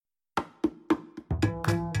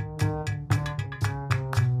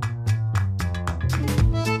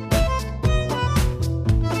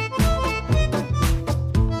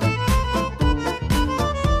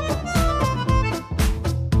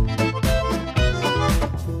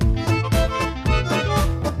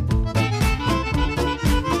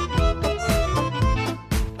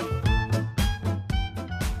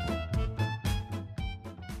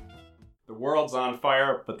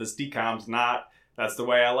more, but this decom's not. That's the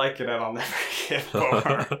way I like it, and I'll never give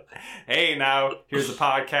more. Hey, now, here's a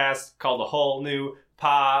podcast called A Whole New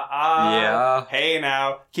Yeah. Hey,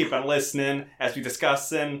 now, keep on listening as we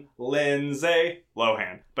discussing Lindsay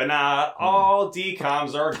Lohan. But not all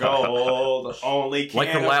decoms are gold. Only Can Like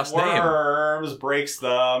her last of Worms breaks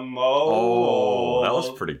the mold. Oh, that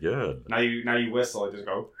was pretty good. Now you whistle. I just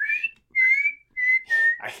go.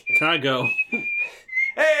 Can I go?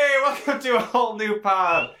 Hey, welcome to A Whole New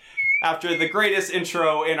Pod. After the greatest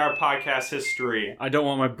intro in our podcast history. I don't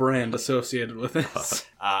want my brand associated with this.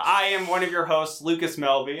 I am one of your hosts, Lucas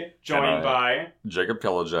Melby, joined by Jacob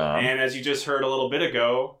Kellajohn. And as you just heard a little bit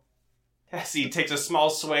ago, as he takes a small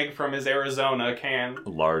swig from his Arizona can.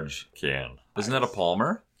 Large can. Isn't that a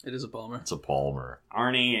Palmer? It is a Palmer. It's a Palmer.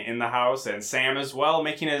 Arnie in the house, and Sam as well,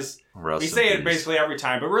 making his... Rest we in say it peace. basically every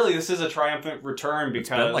time, but really this is a triumphant return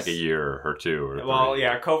because... It's been like a year or two. Or well, three.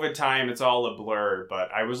 yeah, COVID time, it's all a blur,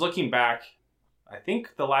 but I was looking back, I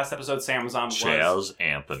think the last episode Sam was on was... Chaz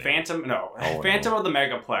Anthony. Phantom of the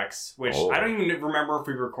Megaplex, which I don't even remember if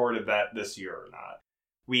we recorded that this year or not.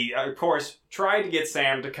 We, of course, tried to get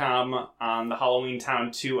Sam to come on the Halloween Town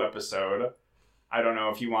 2 episode. I don't know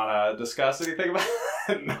if you want to discuss anything about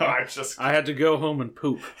it. No, I'm just... I had to go home and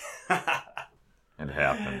poop. It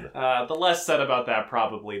happened. The less said about that,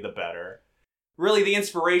 probably the better. Really, the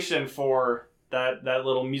inspiration for that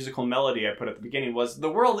little musical melody I put at the beginning was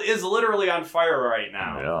the world is literally on fire right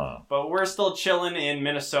now. Yeah. But we're still chilling in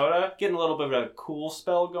Minnesota, getting a little bit of a cool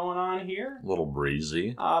spell going on here. A little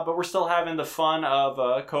breezy. But we're still having the fun of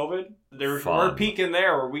COVID. We're peaking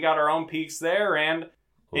there. We got our own peaks there. And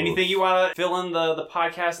anything you want to fill in the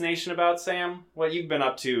podcast nation about, Sam? What you've been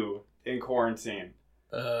up to in quarantine?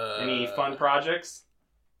 Any fun projects?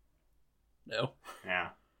 No. Yeah.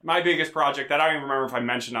 My biggest project that I don't even remember if I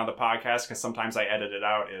mentioned on the podcast because sometimes I edit it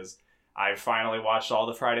out is I finally watched all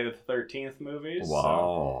the Friday the 13th movies.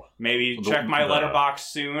 Wow. So maybe check my letterbox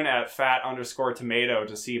soon at fat_tomato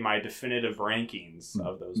to see my definitive rankings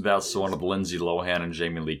of those That's movies. one of Lindsay Lohan and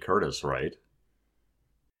Jamie Lee Curtis, right?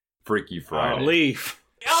 Freaky Friday. Leave.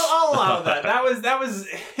 I'll allow that. That was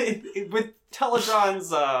with Telejohn's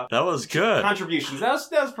That was good. contributions. That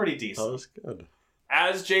was pretty decent. That was good.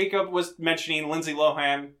 As Jacob was mentioning, Lindsay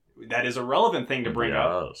Lohan, that is a relevant thing to bring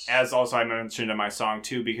up. As also I mentioned in my song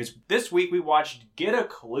too, because this week we watched Get a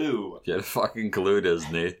Clue. Get a fucking clue,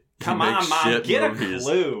 Disney. Come on, Mom, get a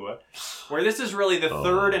clue. Where this is really the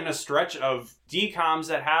third in a stretch of DComs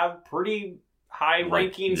that have pretty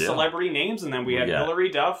high-ranking celebrity names, and then we had Hilary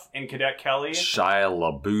Duff and Cadet Kelly, Shia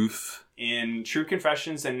LaBeouf in True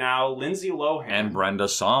Confessions, and now Lindsay Lohan. And Brenda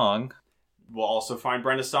Song. We'll also find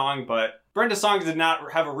Brenda Song, but Brenda Song did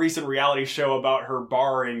not have a recent reality show about her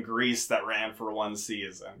bar in Greece that ran for one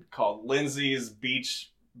season called Lindsay's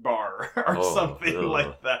Beach Bar or something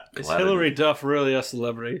like that. Is Hilary Duff really a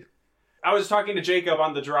celebrity? I was talking to Jacob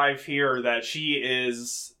on the drive here that she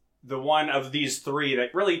is the one of these three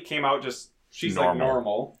that really came out just, she's like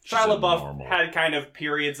normal. Shia LaBeouf had kind of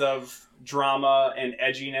periods of drama and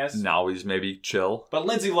edginess. Now he's maybe chill. But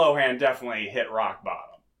Lindsay Lohan definitely hit rock bottom.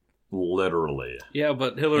 Literally. Yeah,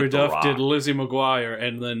 but Hilary Duff did Lizzie McGuire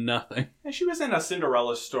and then nothing. And she was in A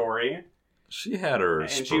Cinderella Story. She had her And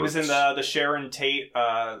spurts. she was in the Sharon Tate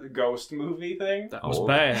ghost movie thing. That was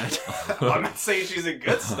bad. I'm not saying she's in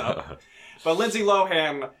good stuff. But Lindsay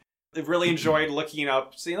Lohan, I really enjoyed looking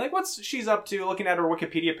up, seeing like what she's up to, looking at her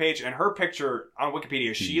Wikipedia page, and her picture on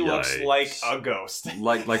Wikipedia, she looks like a ghost.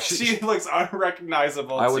 Like she looks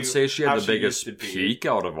unrecognizable. I would say she had the biggest used to be. peak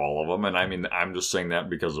out of all of them, and I mean, I'm just saying that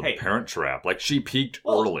because of Parent Trap. Like, she peaked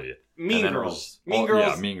early. Mean Girls. Mean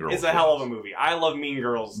Girls is a hell of a movie. I love Mean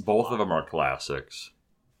Girls. Both of them are classics.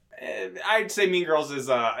 I'd say Mean Girls is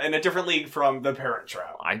in a different league from The Parent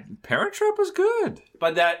Trap. Parent Trap was good.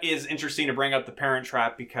 But that is interesting to bring up The Parent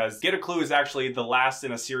Trap because Get a Clue is actually the last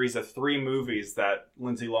in a series of 3 movies that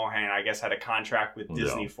Lindsay Lohan, I guess, had a contract with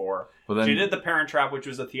Disney for. But then, she did The Parent Trap, which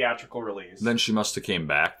was a theatrical release. Then she must have came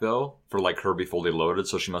back, though, for like Herbie Fully Loaded,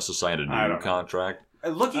 so she must have signed a new contract.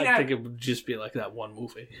 I think it would just be like that one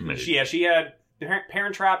movie. She had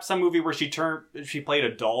Parent Trap, some movie where she played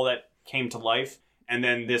a doll that came to life. And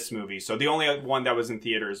then this movie. So the only one that was in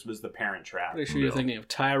theaters was The Parent Trap. Pretty sure you're thinking of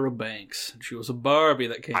Tyra Banks. She was a Barbie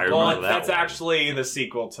that came. Well, that's actually the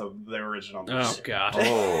sequel to the original movie. Oh, God.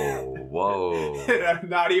 Oh, whoa. I'm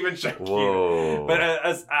not even joking. Whoa. But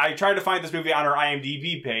as I tried to find this movie on her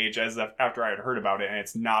IMDb page after I had heard about it, and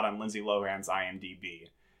it's not on Lindsay Lohan's IMDb.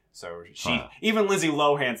 So even Lindsay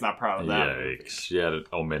Lohan's not proud of that. Yikes. She had it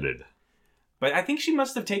omitted. But I think she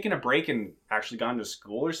must have taken a break and actually gone to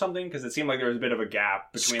school or something, because it seemed like there was a bit of a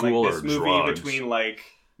gap between school like this movie drugs. between like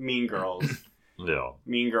Mean Girls. Yeah.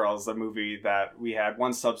 Mean Girls, a movie that we had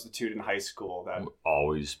one substitute in high school that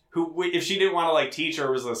who if she didn't want to like teach or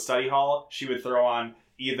it was a study hall, she would throw on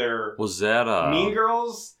either was that Mean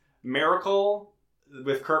Girls, Miracle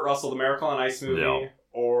with Kurt Russell, the Miracle on Ice movie,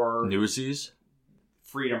 or Newsies,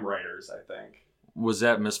 Freedom Writers, I think. Was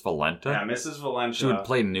that Miss Valenta? Yeah, Mrs. Valenta. She would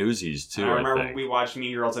play Newsies too. I remember we watched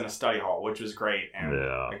Mean Girls in a study hall, which was great, and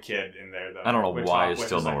a kid in there. I don't know why I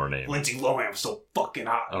still know her name. Lindsay Lohan was so fucking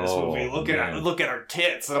hot in this movie. Look at her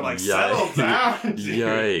tits, and I'm like, settle down, dude.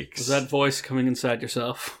 Yikes! Was that voice coming inside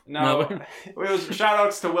yourself? No, it was shout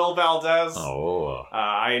outs to Will Valdez. Oh,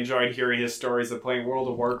 I enjoyed hearing his stories of playing World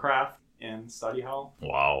of Warcraft in study hall.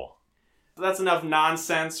 Wow, so that's enough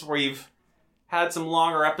nonsense. We've had some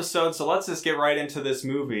longer episodes, so let's just get right into this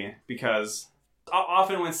movie, because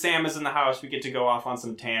often when Sam is in the house, we get to go off on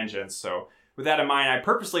some tangents. So with that in mind, I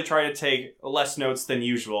purposely try to take less notes than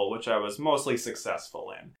usual, which I was mostly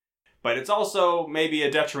successful in. But it's also maybe a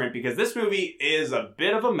detriment, because this movie is a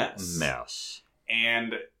bit of a mess.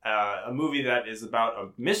 And a movie that is about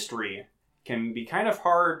a mystery can be kind of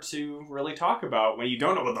hard to really talk about when you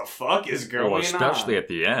don't know what the fuck is going on. Especially at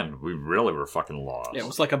the end. We really were fucking lost. Yeah, it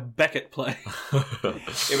was like a Beckett play.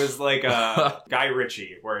 It was like Guy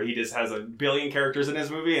Ritchie, where he just has a billion characters in his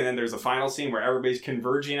movie, and then there's a final scene where everybody's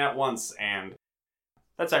converging at once, and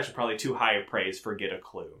that's actually probably too high of praise for Get a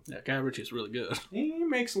Clue. Yeah, Guy Ritchie's really good. He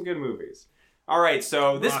makes some good movies. Alright,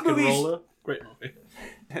 so this movie's... Great movie.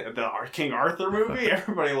 The King Arthur movie?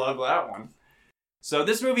 Everybody loved that one. So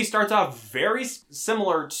this movie starts off very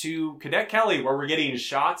similar to Cadet Kelly, where we're getting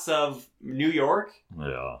shots of New York,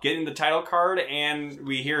 getting the title card, and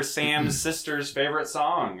we hear Sam's sister's favorite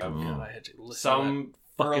song of some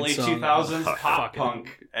early 2000s pop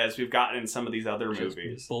punk, as we've gotten in some of these other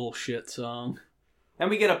movies. Bullshit song. Then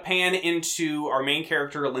we get a pan into our main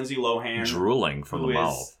character, Lindsay Lohan. Drooling from the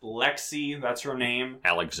mouth. Lexi, that's her name.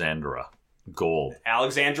 Alexandra Gold,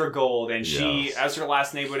 and she, as her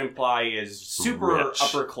last name would imply, is super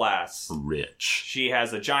upper class. Rich. She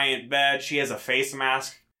has a giant bed, she has a face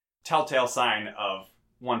mask, telltale sign of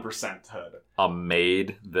 1% hood. A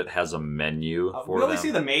maid that has a menu for we only them.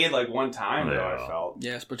 see the maid like one time, though, I felt.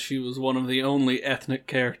 Yes, but she was one of the only ethnic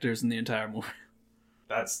characters in the entire movie.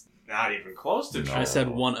 That's not even close to true. I said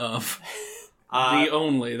one of. The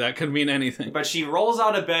only. That could mean anything. But she rolls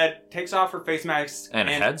out of bed, takes off her face mask. And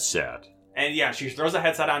headset. And yeah, she throws a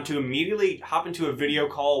headset on to immediately hop into a video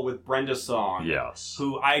call with Brenda Song. Yes.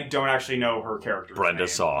 Who I don't actually know her character's Brenda name.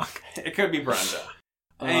 Song. It could be Brenda.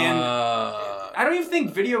 And I don't even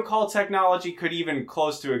think video call technology could even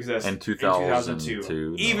close to exist in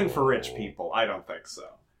 2002. Even for rich people, I don't think so.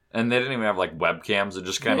 And they didn't even have like webcams. It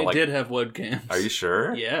just kind of like... They did have webcams. Are you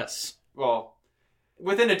sure? Yes. Well,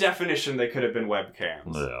 within a definition, they could have been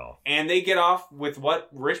webcams. Yeah. And they get off with what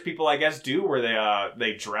rich people, I guess, do, where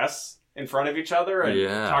they dress in front of each other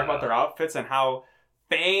and talk about their outfits and how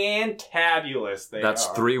fantabulous they are. That's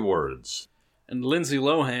 3 words. And Lindsay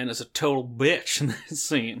Lohan is a total bitch in this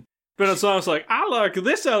scene. But it's almost like, I like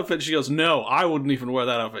this outfit. She goes, no, I wouldn't even wear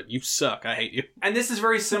that outfit. You suck. I hate you. And this is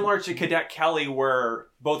very similar to Cadet Kelly, where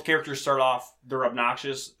both characters start off, they're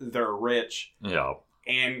obnoxious, they're rich. Yeah.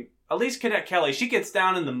 And at least Cadet Kelly, she gets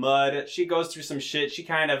down in the mud, she goes through some shit, she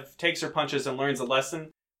kind of takes her punches and learns a lesson.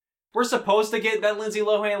 We're supposed to get that Lindsay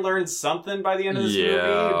Lohan learns something by the end of this movie,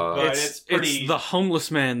 but it's It's the homeless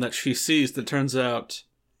man that she sees that turns out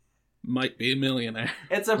might be a millionaire.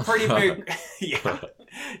 It's a pretty big...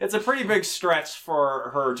 It's a pretty big stretch for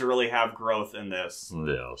her to really have growth in this.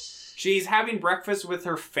 Yes. She's having breakfast with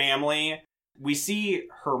her family. We see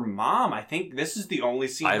her mom. I think this is the only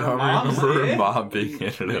scene I don't remember her mom being in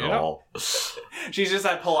it at all. She's just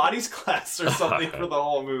at Pilates class or something for the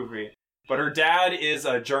whole movie. But her dad is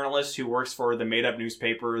a journalist who works for the made-up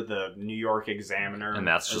newspaper, the New York Examiner. And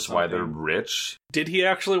that's just why they're rich? Did he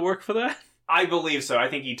actually work for that? I believe so. I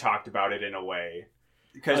think he talked about it in a way.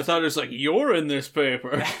 I thought it was like, you're in this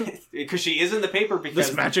paper. Because she is in the paper because...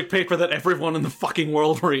 This magic paper that everyone in the fucking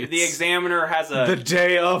world reads. The Examiner has the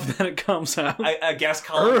day of that it comes out. A guest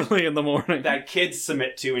column. Early in the morning. That kids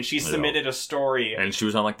submit to, and she submitted a story. And she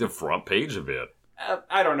was on like the front page of it.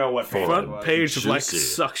 I don't know what page front page of like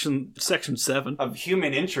section 7. Of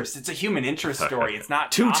human interest. It's a human interest story. It's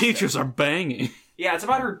not Two gossip. Teachers are banging. Yeah, it's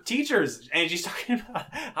about her teachers, and she's talking about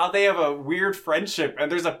how they have a weird friendship,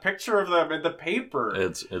 and there's a picture of them in the paper.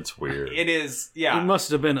 It's weird. It is, yeah. It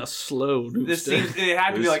must have been a slow news. It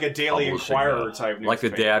had to be like a Daily Inquirer type newspaper. Like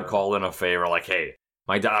the dad called in a favor, like, hey,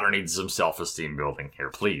 My daughter needs some self-esteem building here,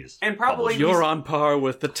 please. And probably you're on par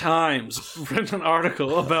with the Times. Written an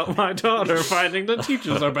article about my daughter finding the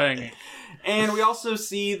teachers are banging. And we also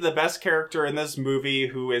see the best character in this movie,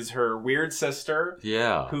 who is her weird sister.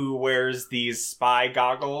 Yeah. Who wears these spy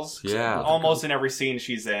goggles. Yeah. Almost in every scene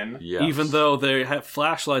she's in. Yes. Even though they have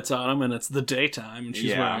flashlights on them and it's the daytime and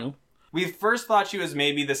she's wearing them. We first thought she was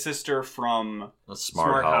maybe the sister from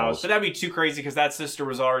Smart House. But that'd be too crazy because that sister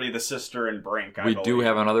was already the sister in Brink. We do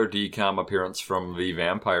have another DCOM appearance from the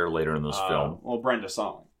vampire later in this film. Well, Brenda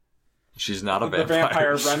Song. She's not a vampire. The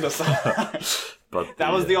vampire Brenda Song. But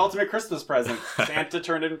that was the ultimate Christmas present. Santa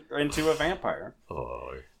turned into a vampire. Oh.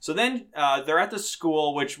 So then they're at the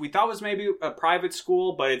school, which we thought was maybe a private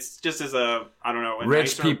school, but it's just as a, I don't know.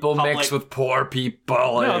 Rich people mix with poor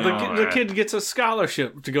people. No, the kid gets a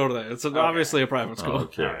scholarship to go to that. It's obviously a private school.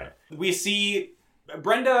 Okay. Right. We see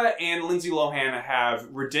Brenda and Lindsay Lohan have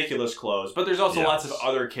ridiculous clothes, but there's also lots of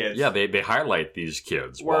other kids. Yeah, they highlight these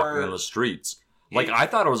kids walking in the streets. Like, I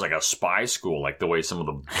thought it was like a spy school, like the way some of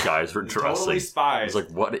the guys were dressing. Totally spies. I was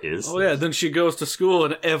like, what is this? Yeah, then she goes to school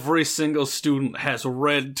and every single student has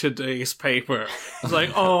read today's paper. It's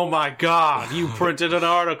like, oh my god, you printed an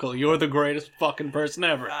article. You're the greatest fucking person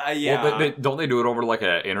ever. Yeah. Well, don't they do it over like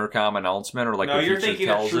an intercom announcement or like no, the you're teacher thinking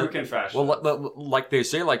tells of True it? Confession. Well, like they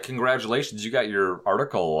say, like, congratulations, you got your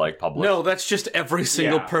article like published. No, that's just every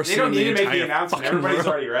single person. They don't need in to the make the announcement. Everybody's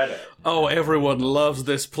already read it. Oh, everyone loves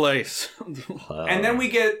this place. And then we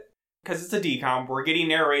get, because it's a DCOM, we're getting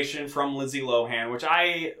narration from Lindsay Lohan, which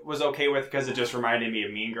I was okay with because it just reminded me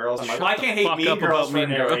of Mean Girls. I'm like, well, I can't hate Mean Girls for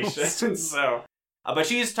narration. So, but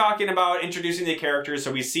she's talking about introducing the characters.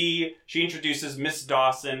 So she introduces Miss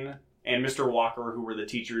Dawson and Mr. Walker, who were the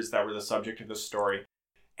teachers that were the subject of the story.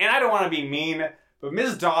 And I don't want to be mean, but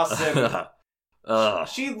Miss Dawson...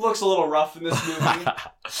 she looks a little rough in this movie.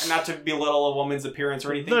 And not to belittle a woman's appearance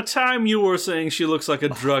or anything. The time you were saying she looks like a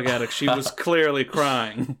drug addict, she was clearly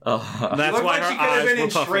crying. That's why her eyes were puffy. She could have been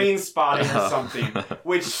in Train Spotting or something.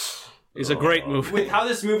 Which is a great movie. With how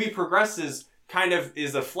this movie progresses, kind of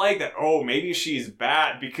is a flag that, oh, maybe she's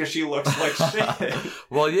bad because she looks like shit.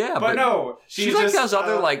 Well, yeah, but no, she like does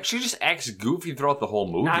other like she just acts goofy throughout the whole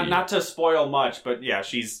movie. Not to spoil much, but yeah,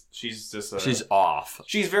 she's just she's off.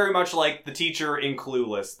 She's very much like the teacher in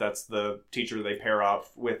Clueless. That's the teacher they pair up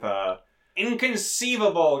with a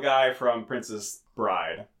inconceivable guy from Princess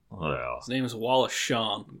Bride. Well, his name is Wallace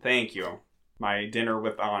Shawn. Thank you. My Dinner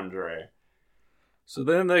with Andre. So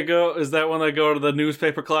then they go. Is that when they go to the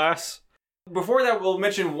newspaper class? Before that, we'll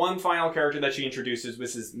mention one final character that she introduces,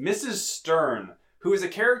 which is Mrs. Stern, who is a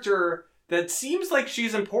character that seems like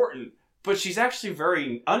she's important, but she's actually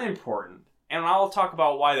very unimportant. And I'll talk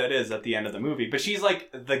about why that is at the end of the movie. But she's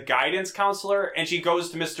like the guidance counselor, and she goes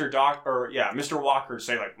to Mr. Walker to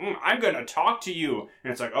say like, I'm going to talk to you.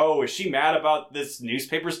 And it's like, oh, is she mad about this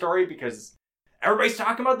newspaper story? Because everybody's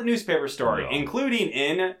talking about the newspaper story, including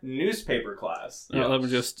in newspaper class.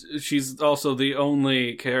 She's also the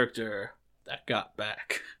only character that got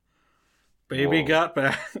back. Baby got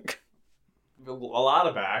back. A lot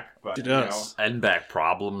of back, but she does. And back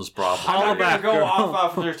problems. I'm not going to go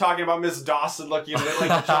off they're talking about Miss Dawson looking a bit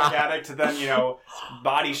like a drug addict to then,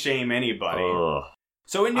 body shame anybody.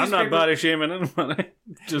 So in newspaper, I'm not body shaming anybody.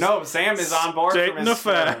 No, Sam is on board for Miss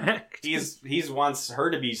fact. He's wants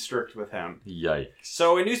her to be strict with him. Yikes.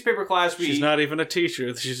 So in newspaper class, she's not even a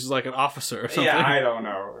teacher. She's like an officer or something. Yeah, I don't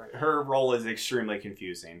know. Her role is extremely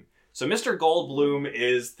confusing. So Mr. Goldblum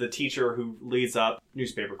is the teacher who leads up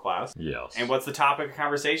newspaper class. Yes. And what's the topic of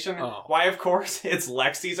conversation? Why, of course, it's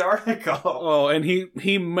Lexi's article. Oh, and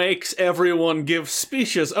he makes everyone give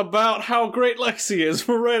speeches about how great Lexi is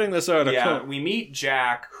for writing this article. Yeah, we meet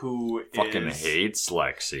Jack, who fucking hates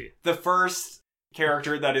Lexi. The first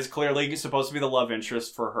character that is clearly supposed to be the love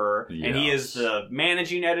interest for her. Yes. And he is the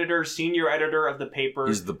managing editor, senior editor of the paper.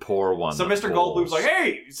 He's the poor one. So Mr. Goldblum's like,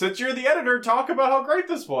 hey, since you're the editor, talk about how great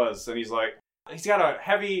this was. And he's like, he's got a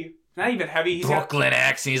heavy... Not even heavy. He's Brooklyn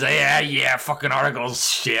accent. He's like, yeah, fucking articles.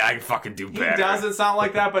 Shit, I can fucking do better. He doesn't sound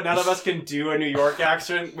like that, but none of us can do a New York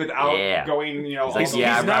accent without going, He's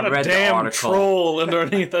not a damn troll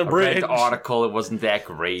underneath the bridge. I read the article. It wasn't that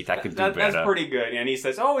great. I could do better. That's pretty good. And he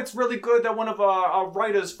says, oh, it's really good that one of our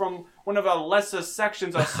writers from one of our lesser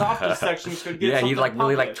sections, our softer sections, could get something he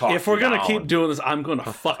really talks. If we're going to keep doing this, I'm going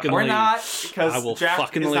to fucking leave. We're not, because I will Jack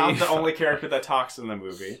fucking is leave. not the only character that talks in the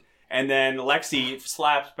movie. And then Lexi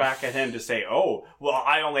slaps back at him to say, oh, well,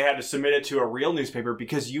 I only had to submit it to a real newspaper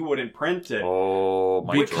because you wouldn't print it. Oh,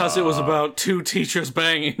 my God. Because it was about two teachers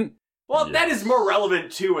banging. Well, that is more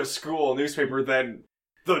relevant to a school newspaper than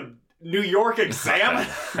the New York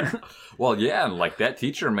Examiner. Well, yeah, and like that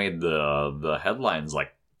teacher made the headlines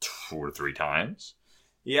like 2 or 3 times.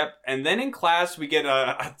 Yep, and then in class we get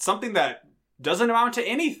something that doesn't amount to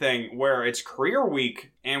anything, where it's career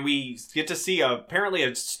week, and we get to see apparently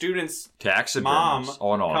a student's mom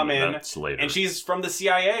come in, that's later. and she's from the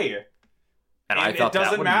CIA. And I thought it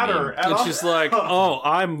doesn't matter at all. And she's like, "Oh,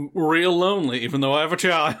 I'm real lonely, even though I have a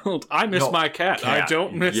child. I miss my cat. I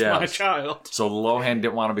don't miss my child." So Lohan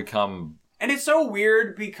didn't want to become... And it's so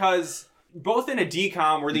weird because both in a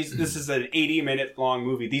DCOM, where this is an 80-minute long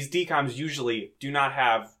movie, these DCOMs usually do not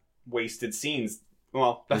have wasted scenes.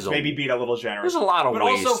 Well, that's maybe beat a little generous. There's a lot of but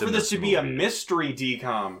waste also for in this to be a movie. mystery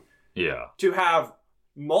DCOM, Yeah. to have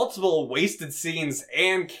multiple wasted scenes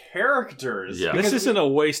and characters. Yeah. This isn't a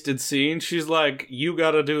wasted scene. She's like, "You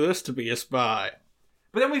gotta do this to be a spy."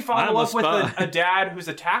 But then we follow I'm a up with spy. a dad who's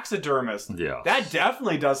a taxidermist. Yeah. That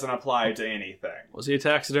definitely doesn't apply to anything. Was he a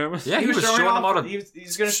taxidermist? Yeah, he was showing him how to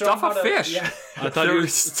he's going to show stuff him how a fish. Yeah. I thought he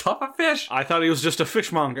was. stuff a fish. I thought he was just a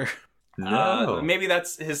fishmonger. No. Maybe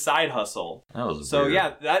that's his side hustle. That was So weird.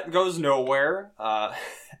 yeah, that goes nowhere.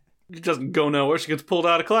 She doesn't go nowhere. She gets pulled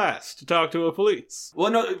out of class to talk to a police.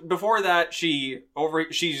 Well, no. Before that,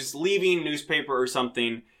 she's leaving newspaper or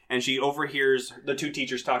something, and she overhears the 2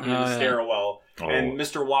 teachers talking in the stairwell. Oh. And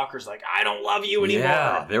Mr. Walker's like, "I don't love you anymore.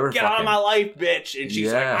 Yeah, they were Get out of fucking- my life, bitch." And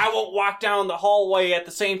she's like, "I won't walk down the hallway at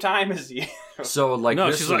the same time as you." So like No,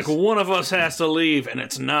 this she's was- like, "One of us has to leave, and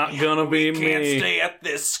it's not gonna be Can't me." stay at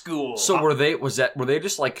this school. So were they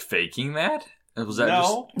just like faking that? Was that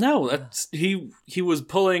no, No, that's he was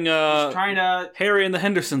pulling he's trying to. Harry and the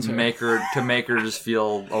Hendersons. just Hair. make her just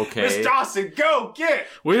feel okay? Miss Dawson, go get.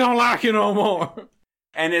 We don't like you no more.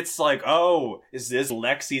 And it's like, oh, is this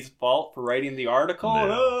Lexi's fault for writing the article?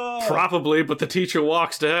 No. Probably, but the teacher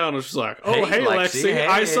walks down and she's like, "Oh, Hey, hey, Lexi, Lexi, hey."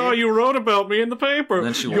 I saw you wrote about me in the paper. And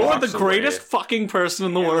then she You're walks the greatest away. fucking person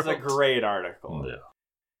in the It world." was a great article. Yeah.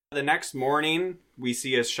 The next morning, we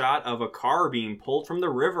see a shot of a car being pulled from the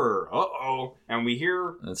river. Uh-oh. And we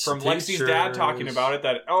hear It's from the Lexi's dad teachers. talking about it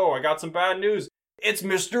that, "Oh, I got some bad news. It's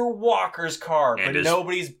Mr. Walker's car, And but his-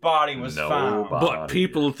 nobody's body was found." But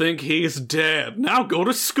people think he's dead. Now go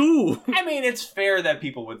to school. I mean, it's fair that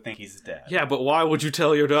people would think he's dead. Yeah, but why would you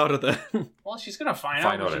tell your daughter that? Well, she's going to find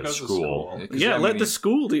Find out out when she at goes school. to 'Cause, Yeah, I let mean, the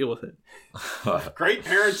school deal with it. school. Great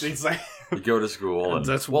parenting. Say. You go to school. And,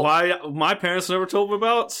 That's why my parents never told me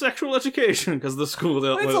about sexual education, because the school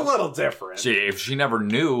dealt It's with a it. little different. See, if she never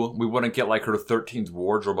knew, we wouldn't get like her 13th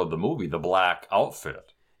wardrobe of the movie, the black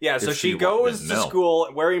outfit. Yeah, so If she she goes didn't to know. school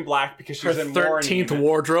wearing black because she's Her in 13th mourning.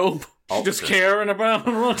 wardrobe. She's just Outfit. caring about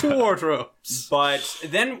a bunch of wardrobes. But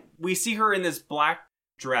then we see her in this black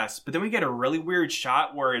dress, but then we get a really weird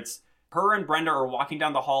shot where it's her and Brenda are walking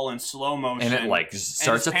down the hall in slow motion. And it like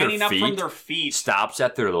starts and at it's panning their up from feet, their feet. stops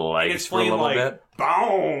at their and legs it's for a playing little like, bit.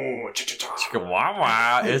 boom. Wah,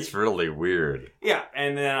 wah. It's really weird. Yeah,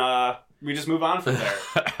 and then we just move on from there.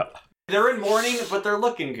 They're in mourning, but they're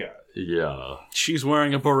looking good. Yeah. She's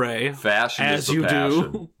wearing a beret. Fashion As is the you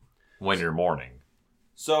passion do. when you're mourning.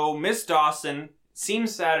 So Miss Dawson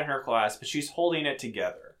seems sad in her class, but she's holding it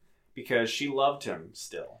together because she loved him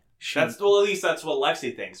still. At least that's what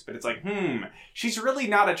Lexi thinks. But it's like, she's really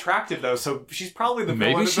not attractive though, so she's probably the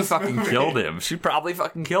villain Maybe of she this fucking movie. killed him. She probably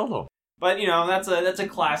fucking killed him. But you know, that's a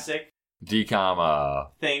classic DCOM,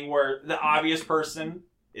 thing where the obvious person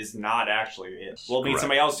is not actually it. We'll meet Correct.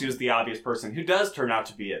 somebody else who's the obvious person, who does turn out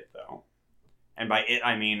to be it though. And by it,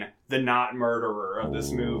 I mean the not murderer of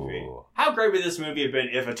this movie. Ooh. How great would this movie have been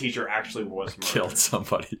if a teacher actually was murdered? killed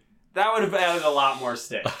somebody. That would have added a lot more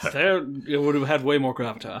stakes. It would have had way more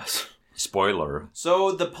gravitas. Spoiler.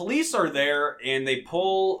 So the police are there and they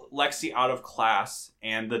pull Lexi out of class,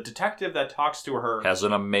 and the detective that talks to her, Has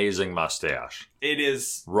an amazing mustache. it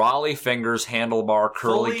is Raleigh fingers, handlebar,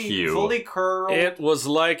 curly Q. fully curled. It was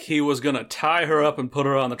like he was gonna tie her up and put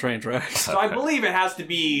her on the train tracks. So I believe it has to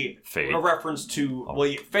be Fake. a reference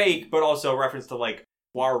to, fake, but also a reference to, like,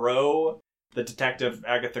 Poirot, the detective,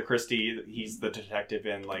 Agatha Christie. He's the detective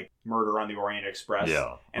in, like, Murder on the Orient Express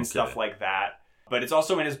and stuff like that. But it's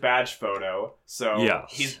also in his badge photo, so Yes.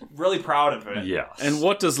 he's really proud of it. Yes. And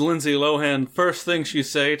what does Lindsay Lohan first thing she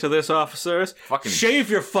say to this officer is? Fucking- Shave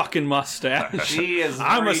your fucking mustache. She is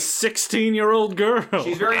I'm a very, 16-year-old girl.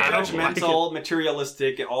 she's very I don't like judgmental,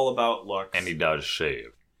 materialistic, and all about looks. And he does shave.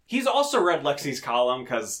 He's also read Lexi's column,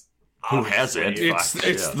 because Who hasn't? It's Fuck,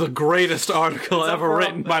 it's yeah. the greatest article It's up ever for a-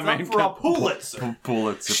 written by it's up for a mankind. Pulitzer.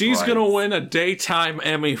 Pulitzer She's Prize. gonna win a daytime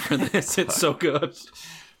Emmy for this. It's so good.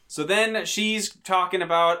 So then she's talking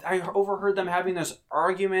about, I overheard them having this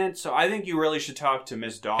argument, so I think you really should talk to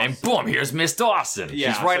Miss Dawson. And boom, here's Miss Dawson.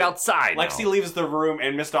 Yeah, She's right so outside Lexi now. leaves the room,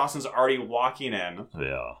 and Miss Dawson's already walking in.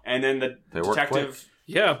 Yeah. And then the They work detective...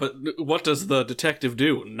 Yeah, but what does the detective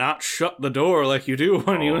do? Not shut the door like you do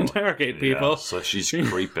when you interrogate people. Yeah, so she's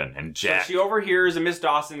creeping. And Jack... So she overhears, and Miss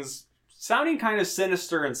Dawson's sounding kind of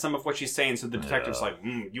sinister in some of what she's saying, so the detective's like,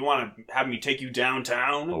 you want to have me take you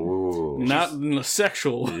downtown? Ooh. Not in a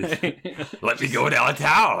sexual way. Let me go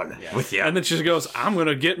downtown with you. And then she goes, I'm going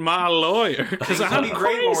to get my lawyer, because It'll I'm be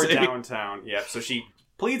great when we're crazy. downtown. Yeah, so she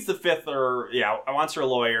pleads the fifth, or, I wants her a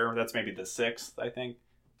lawyer. That's maybe the sixth, I think.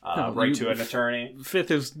 Right to an attorney.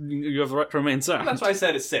 Fifth is, you have the right to remain silent. That's why I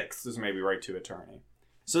said it's sixth, is maybe right to attorney.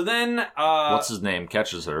 So then... What's his name?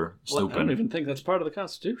 Catches her I don't snooping. even think that's part of the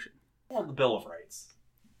Constitution. Well, the Bill of Rights.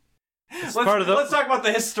 Let's talk about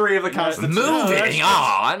the history of the Constitution. Moving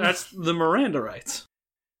on. That's the Miranda rights.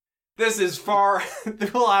 This is far...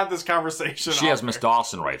 We'll have this conversation. She has Miss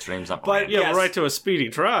Dawson rights. Her name's not But- Miranda. Yeah, Yes. right to a speedy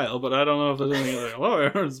trial, but I don't know if there's any other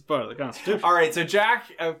lawyer. It's part of the Constitution. All right, so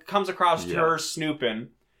Jack comes across Yeah. her snooping,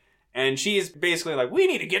 and she's basically like, we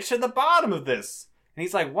need to get to the bottom of this. And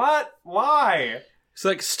he's like, what? Why? It's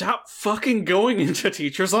like, stop fucking going into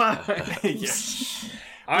teachers' lives. Yeah.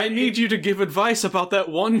 I need you to give advice about that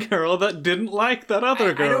one girl that didn't like that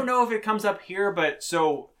other girl. I don't know if it comes up here, but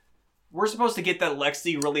so we're supposed to get that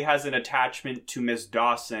Lexi really has an attachment to Miss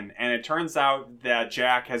Dawson, and it turns out that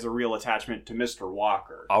Jack has a real attachment to Mr.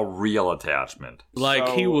 Walker. A real attachment. Like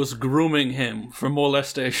So- he was grooming him for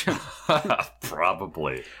molestation.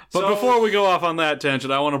 Probably. But So- before we go off on that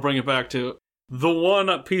tangent, I want to bring it back to the one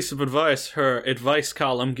piece of advice her advice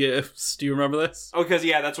column gives. Do you remember this? Oh, because,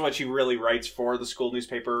 that's what she really writes for the school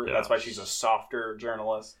newspaper. Yeah. That's why she's a softer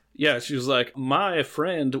journalist. Yeah, she was like, my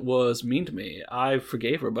friend was mean to me. I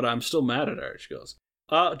forgave her, but I'm still mad at her. She goes,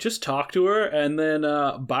 just talk to her and then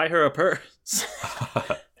buy her a purse.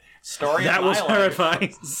 Story That of my was her life.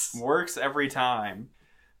 advice. Works every time.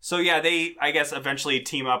 So they, I guess, eventually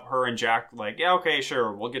team up, her and Jack, like, yeah, okay,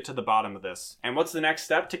 sure, we'll get to the bottom of this. And what's the next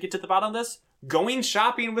step to get to the bottom of this? Going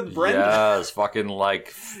shopping with Brenda. Yes, fucking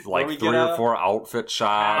like Where we 3 get or 4 outfit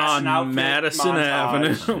shots. An outfit On Madison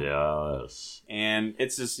montage. Avenue. Yes. And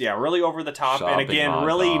it's just, really over the top. Shopping and again,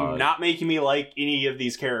 really montage. not making me like any of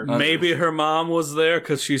these characters. Maybe her mom was there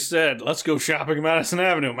because she said, let's go shopping at Madison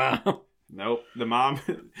Avenue, Mom. Nope, the mom.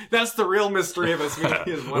 That's the real mystery of this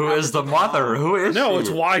movie. Is what Who happened is the to mother? Who is No, she? it's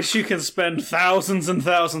why she can spend thousands and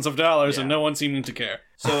thousands of dollars and Yeah. no one seeming to care.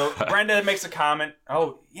 So Brenda makes a comment.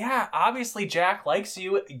 Oh, yeah, obviously Jack likes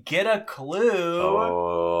you. Get a clue.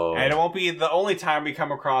 Oh. And it won't be the only time we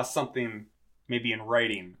come across something maybe in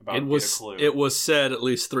writing about It was get a clue. it was said at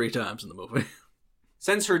least 3 times in the movie.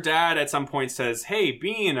 Since her dad at some point says, hey,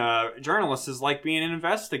 being a journalist is like being an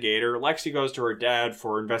investigator, Lexi goes to her dad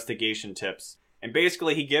for investigation tips. And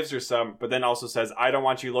basically he gives her some, but then also says, I don't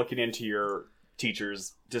want you looking into your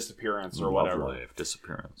teacher's disappearance or whatever. Love life,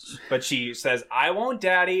 disappearance. But she says, I won't,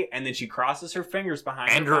 Daddy, and then she crosses her fingers behind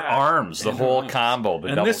And her her back. arms, the And her whole arms. combo.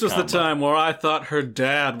 And this was the time where I thought her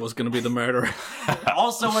dad was going to be the murderer.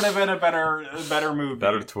 Also would have been a better movie.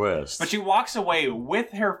 Better twist. But she walks away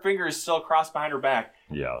with her fingers still crossed behind her back,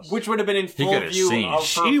 yes. which would have been in full could have view seen. of her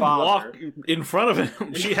She father. walked in front of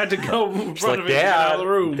him. She had to go in She's front like, of him to get out of the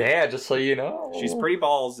room. Dad, just so you know. She's pretty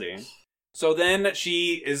ballsy. So then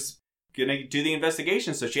she is gonna do the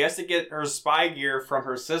investigation, so she has to get her spy gear from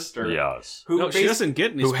her sister. Yes. Who No, she doesn't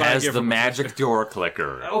get any Who spy has gear the from her magic sister. door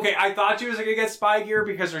clicker. Okay, I thought she was gonna get spy gear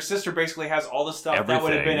because her sister basically has all the stuff that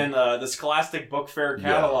would have been Everything. in the Scholastic Book Fair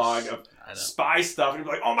catalog Yes. of I know. spy stuff. And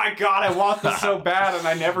you'd be like, oh my god, I want this so bad, and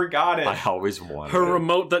I never got it. I always wanted Her it.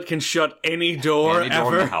 remote that can shut any door Any door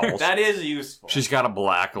ever. in the house. That is useful. She's got a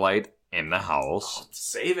black light in the house.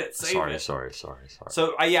 Save it, save Sorry. it. So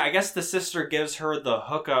So, I guess the sister gives her the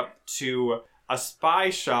hookup to a spy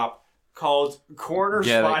shop called Corner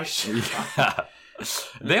Spy Shop. Yeah.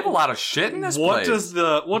 They have a lot of shit in this What place.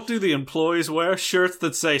 what do the employees wear? Shirts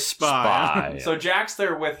that say spy. Spy. So Jack's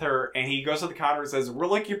there with her, and he goes to the counter and says, we're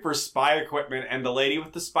looking for spy equipment, and the lady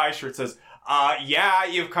with the spy shirt says, yeah,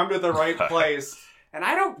 you've come to the right place. And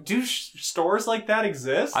I don't... Do stores like that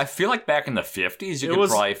exist? I feel like back in the 50s, you It could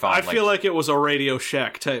was. probably find I feel like it was a Radio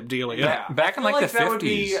Shack type deal. Yeah. back in I feel like the that would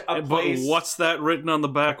be 50s. a But place... what's that written on the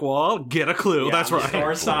back wall? Get a clue. Yeah, That's the right.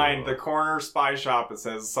 store sign, the corner spy shop, it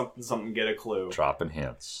says something, get a clue. Dropping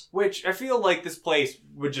hints. Which I feel like this place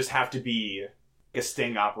would just have to be a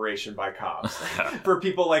sting operation by cops. For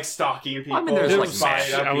people like stalking people. I mean, there's or like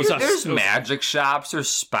spying on I people. was a- There's magic shops, there's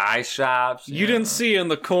spy shops. You didn't see in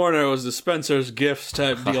the corner was the Spencer's Gifts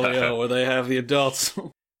type dealio where they have the adults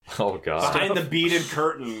Oh god. Behind the beaded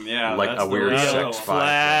curtain. Yeah. Like that's a weird real- sex fight.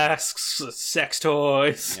 flasks, sex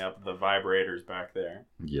toys. Yep, the vibrators back there.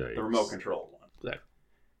 Yikes. The remote controlled one. There.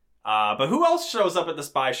 But who else shows up at the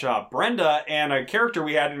spy shop? Brenda and a character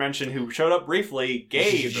we hadn't mentioned who showed up briefly,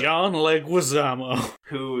 Gabe. John Leguizamo.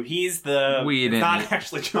 Who he's the We didn't not need-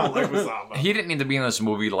 actually John Leguizamo. He didn't need to be in this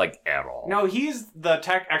movie like at all. No, he's the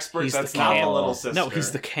tech expert. He's That's the not the camera. little sister. No,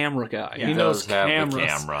 he's the camera guy. Yeah. He He knows does have cameras. the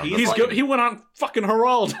camera. He's He's like- go- he went on fucking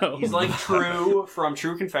Geraldo. He's like True from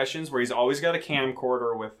True Confessions, where he's always got a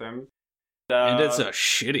camcorder with him. and it's a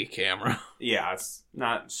shitty camera. Yeah, it's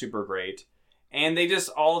not super great. And they just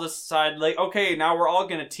all decide, like, okay, now we're all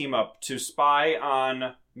going to team up to spy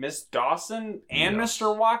on Miss Dawson and Yes.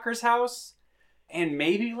 Mr. Walker's house. And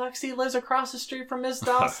maybe Lexi lives across the street from Miss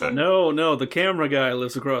Dawson. No, the camera guy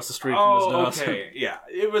lives across the street from his Oh, Dawson. okay. Yeah,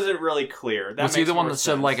 it wasn't really clear. That Was he makes the one more that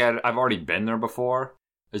said, sense. like, I've already been there before?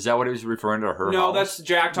 Is that what he was referring to, her No, house? that's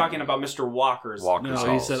Jack talking about Mr. Walker's. Walker's No,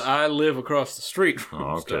 he house. said, I live across the street from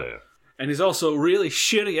Oh, his Dawson." okay. And he's also really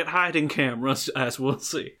shitty at hiding cameras, as we'll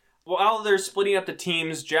see. While they're splitting up the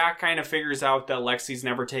teams, Jack kind of figures out that Lexi's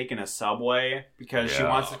never taken a subway because she Yeah.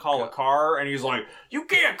 wants to call a car, and he's like, "You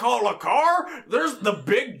can't call a car! There's the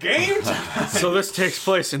big game!" So this takes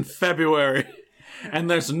place in February, and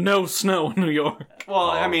there's no snow in New York. Well,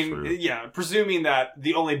 Oh, I mean, true. yeah, presuming that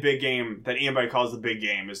the only big game that anybody calls the big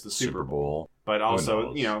game is the Super Bowl. But also,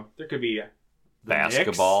 knows? you know, there could be the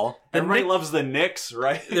Basketball. Knicks. Everybody Knick- loves the Knicks,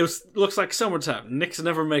 right? It looks like summertime. Knicks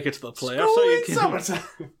never make it to the playoffs, so you can.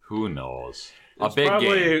 Summertime. Who knows? A It's big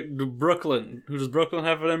probably game. Brooklyn. Who does Brooklyn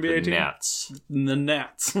have an NBA The team? Nets. The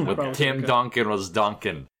Nets. With Probably. Tim Okay. Duncan was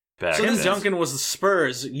Duncan back Tim then. Duncan was the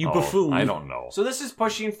Spurs. You Oh, buffoon. I don't know. So this is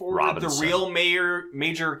pushing forward Robinson. the real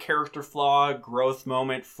major character flaw growth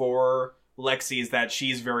moment for Lexi is that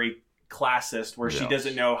she's very classist, where she Yes.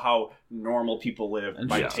 doesn't know how normal people live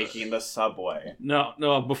by Yes. taking the subway. No.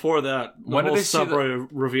 Before that, the When did whole they see subway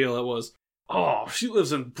reveal it was, oh, she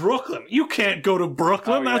lives in Brooklyn. You can't go to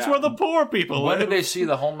Brooklyn. Oh, That's yeah. where the poor people When live. did they see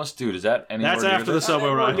the homeless dude? Is that anywhere That's near after the this? subway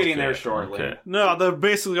We're ride. getting there Okay, shortly. okay. No, they're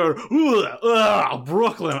basically going,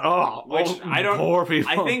 Brooklyn. Oh, Which I don't. poor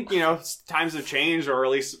people. I think times have changed, or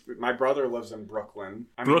at least my brother lives in Brooklyn.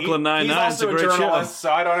 I mean, Brooklyn Nine-Nine He's is a also great journalist, show.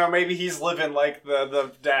 so I don't know. Maybe he's living like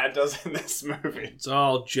the dad does in this movie. It's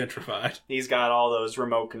all gentrified. He's got all those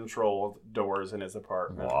remote controlled doors in his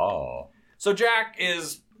apartment. Wow. So Jack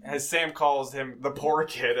is, as Sam calls him, the poor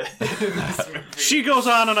kid in this movie. She goes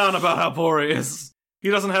on and on about how poor he is. He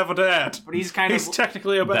doesn't have a dad. But he's kind He's of.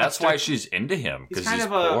 technically a bastard. That's why she's into him, because He's he's,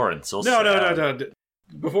 kind of a- poor and so No. sad.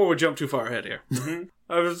 Before we jump too far ahead here, Mhm.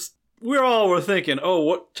 we all were thinking, oh,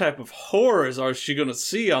 what type of horrors are she going to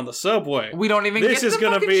see on the subway? We don't even This get is the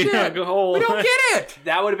going to fucking be shit. a whole. We don't get it.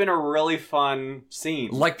 That would have been a really fun scene.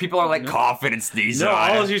 Like, people are like, confidence these No,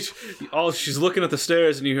 are. all she's looking at the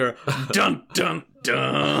stairs and you hear dun dun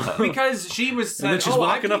dun. Because she was And then said, she's "Oh,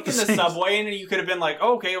 walking I'm up the taking the stairs." subway," and you could have been like,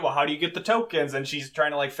 "Okay, well, how do you get the tokens?" And she's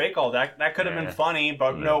trying to like fake all that. That could have been Yeah. funny,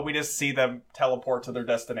 but Yeah. no, we just see them teleport to their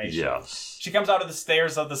destination. Yes. She comes out of the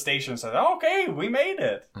stairs of the station and says, "Okay, we made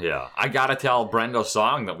it." Yeah. I gotta tell Brenda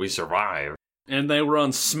Song that we survived. And they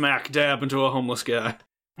run smack dab into a homeless guy.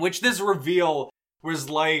 Which this reveal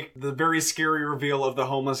was like the very scary reveal of the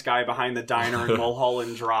homeless guy behind the diner in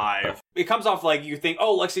Mulholland Drive. It comes off like you think,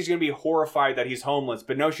 oh, Lexi's gonna be horrified that he's homeless,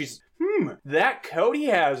 but no, she's, that coat he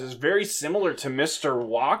has is very similar to Mr.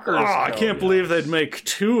 Walker's Oh, I coat. can't believe they'd make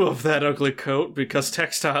two of that ugly coat because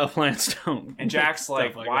textile plants don't. And Jack's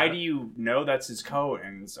like, Stuff why that. do you know that's his coat?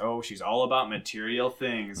 And she's all about material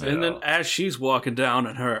things. And then as she's walking down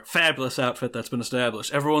in her fabulous outfit that's been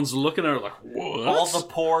established, everyone's looking at her like, what? All the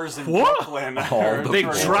pores in What? Brooklyn. All are- the They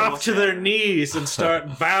pores. drop to their knees and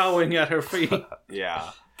start bowing at her feet. Yeah.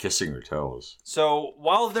 Kissing her toes. So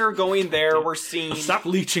while they're going there, we're seeing Stop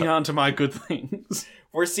leeching onto my good things.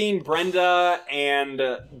 Brenda and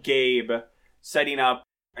Gabe setting up,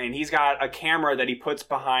 and he's got a camera that he puts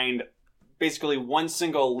behind basically one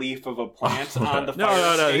single leaf of a plant on the No,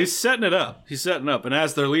 fire escape. he's setting it up. He's setting up, and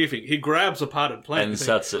as they're leaving, he grabs a potted plant And thinks,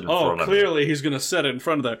 sets it in oh, front of clearly he's going to set it in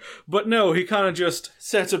front of there. But no, he kind of just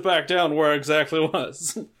sets it back down where it exactly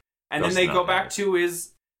was. And then Does they not go back matter. to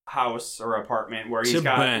his house or apartment where he's To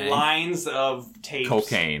got bang. lines of tapes.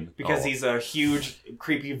 Cocaine. Because Oh. he's a huge,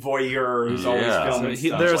 creepy voyeur who's always Yeah. filming So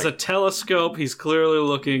stuff. there's like- a telescope. He's clearly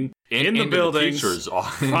looking in the into buildings, teachers- into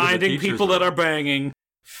the finding teachers' people that room. are banging,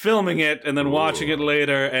 filming it, and then watching it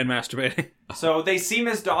later and masturbating. So they see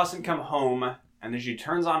Miss Dawson come home, and then she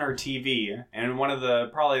turns on her TV, and one of the,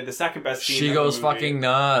 probably the second best scene She in goes the movie, fucking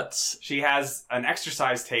nuts. she has an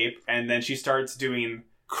exercise tape, and then she starts doing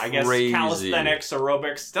I guess calisthenics,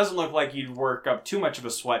 aerobics. Doesn't look like you'd work up too much of a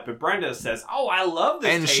sweat, but Brenda says, "Oh, I love this."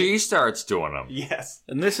 And she starts doing them. Yes.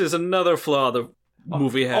 And this is another flaw the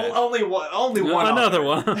movie had. Only one. Another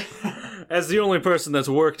one. As the only person that's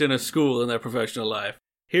worked in a school in their professional life,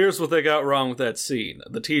 here's what they got wrong with that scene.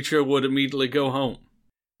 The teacher would immediately go home,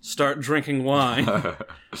 start drinking wine,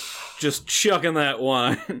 just chugging that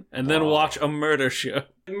wine, and then watch a murder show.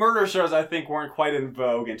 Murder shows, I think, weren't quite in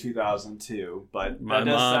vogue in 2002, but my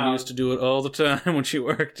mom used to do it all the time when she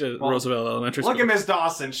worked at Roosevelt Elementary School. Look at Miss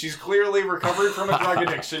Dawson. She's clearly recovered from a drug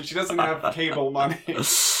addiction. She doesn't have cable money.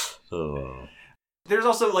 There's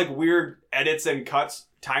also like weird edits and cuts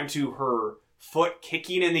timed to her foot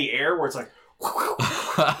kicking in the air, where it's like.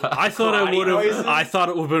 I thought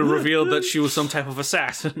it would have been revealed that she was some type of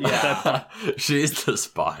assassin. Yeah, she's the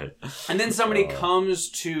spy. And then somebody comes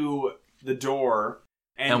to the door.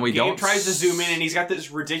 And Gabe tries to zoom in, and he's got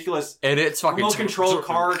this ridiculous remote control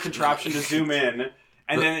car contraption to zoom in.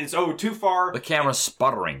 And then it's, too far. The camera's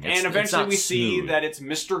sputtering. And eventually we see that it's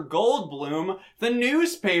Mr. Goldblum, the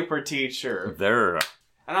newspaper teacher.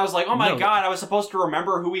 And I was like, oh my god, I was supposed to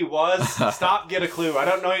remember who he was? Stop, get a clue. I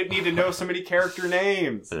don't need to know so many character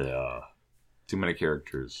names. Yeah. Too many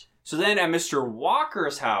characters. So then at Mr.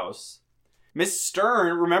 Walker's house... Miss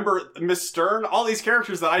Stern, remember Miss Stern? All these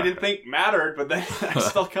characters that I didn't think mattered, but then are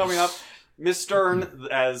still coming up. Miss Stern,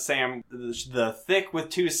 as Sam, the thick with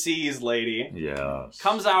 2 C's lady,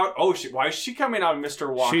 comes out. Why is she coming out of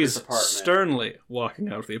Mr. Walker's apartment? She's sternly walking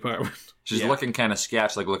out of the apartment. She's looking kind of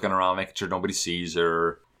sketch, like looking around, making sure nobody sees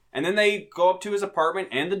her. And then they go up to his apartment,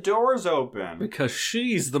 and the door's open. Because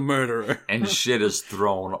she's the murderer. And shit is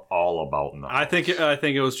thrown all about in the house. I think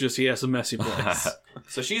it was just he has a messy place.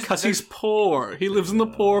 So because he's poor. He lives in the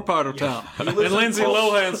poor part of town. And Lindsay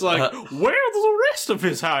Lohan's like, where's the rest of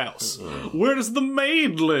his house? Where does the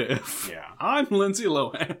maid live? Yeah. I'm Lindsay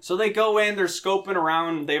Lohan. So they go in, they're scoping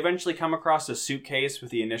around. They eventually come across a suitcase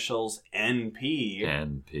with the initials NP.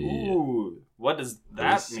 NP. Ooh. What does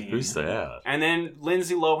that mean? Who's that? And then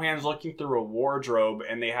Lindsay Lohan's looking through a wardrobe,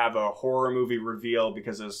 and they have a horror movie reveal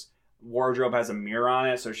because this wardrobe has a mirror on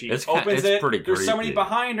it. So she opens it. Pretty There's somebody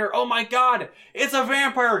behind her. Oh my god! It's a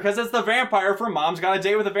vampire because it's the vampire from Mom's Got a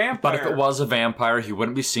Date with a Vampire. But if it was a vampire, he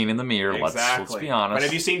wouldn't be seen in the mirror. Exactly. Let's be honest. But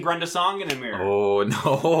have you seen Brenda Song in a mirror? Oh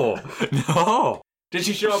no. Did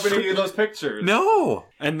she show up in any of those pictures? No.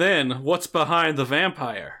 And then, what's behind the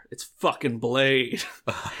vampire? It's fucking Blade.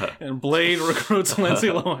 And Blade recruits Lindsay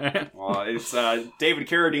Lohan. Well, it's David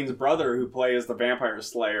Carradine's brother who plays the vampire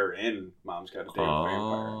slayer in Mom's Got a Date with a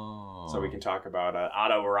Vampire. So we can talk about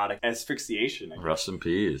autoerotic asphyxiation. Rest in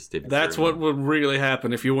peace, David That's Carradine. what would really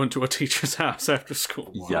happen if you went to a teacher's house after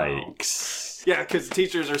school. Wow. Yikes. Yeah, because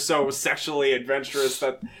teachers are so sexually adventurous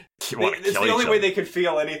that... It's the only way they could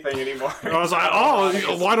feel anything anymore. I was like,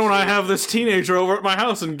 why don't I have this teenager over at my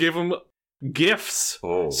house and give him gifts?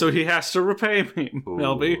 So he has to repay me,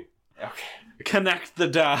 Melby. Okay. Connect the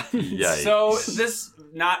dots. Yikes. So this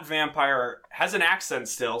not vampire has an accent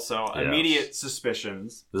still, so immediate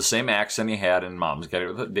suspicions. The same accent he had in Mom's Got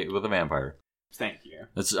a Date with a Vampire. Thank you.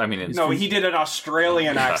 No, he did an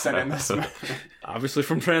Australian accent in this movie. Obviously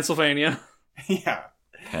from Transylvania. Yeah.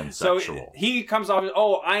 So he comes off,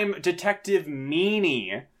 I'm Detective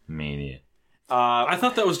Meanie. I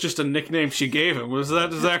thought that was just a nickname she gave him. Was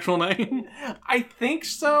that his actual name? I think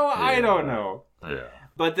so. Yeah. I don't know. Yeah.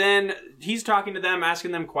 But then he's talking to them,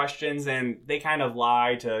 asking them questions, and they kind of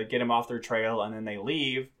lie to get him off their trail, and then they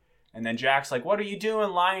leave. And then Jack's like, what are you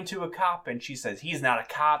doing lying to a cop? And she says, he's not a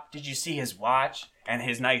cop. Did you see his watch and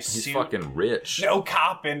his nice suit? He's fucking rich. No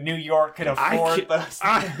cop in New York can afford this.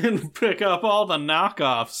 I can pick up all the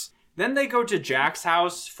knockoffs. Then they go to Jack's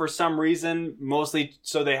house for some reason, mostly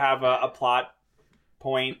so they have a plot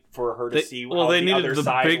point for her to see how the other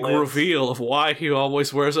side lives. Big reveal of why he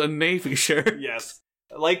always wears a Navy shirt. Yes.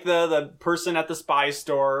 Like the person at the spy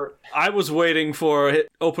store. I was waiting for it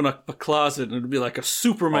open up a closet and it'd be like a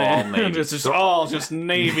Superman. And it's just all just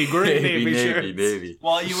Navy, great Navy shirts. Navy.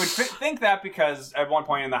 Well, you would think that because at one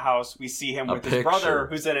point in the house we see him with his brother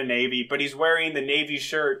who's in a Navy, but he's wearing the Navy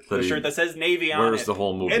shirt, the shirt that says Navy on it. Where's the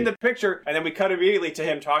whole movie? In the picture, and then we cut immediately to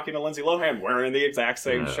him talking to Lindsay Lohan wearing the exact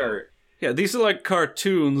same shirt. Yeah, these are like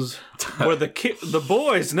cartoons where the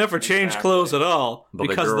boys never change clothes at all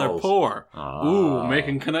because they're poor. Ooh,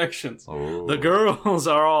 making connections. Ooh. The girls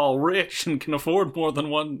are all rich and can afford more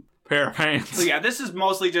than one pair of pants. So yeah, this is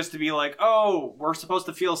mostly just to be like, oh, we're supposed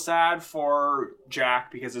to feel sad for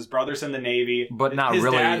Jack because his brother's in the Navy. But not his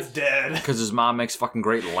really. His dad's dead. Because his mom makes fucking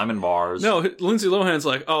great lemon bars. No, Lindsay Lohan's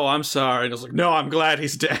like, oh, I'm sorry. And I was like, no, I'm glad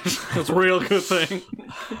he's dead. That's a real good thing.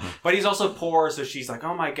 But he's also poor, so she's like,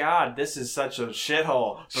 "Oh my god, this is such a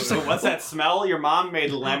shithole." So what's that smell? Your mom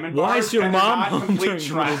made lemon bars. Why is your and they're mom not home complete during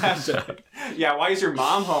the middle of trash? the day? Yeah, why is your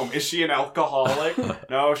mom home? Is she an alcoholic?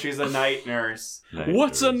 No, she's a night nurse.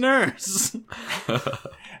 What's a nurse?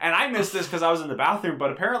 And I missed this because I was in the bathroom,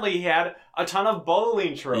 but apparently he had a ton of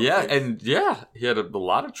bowling trophies. Yeah, he had a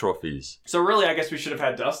lot of trophies. So really, I guess we should have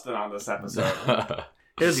had Dustin on this episode.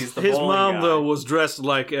 His bowling mom, guy. though, was dressed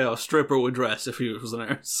like a stripper would dress if he was a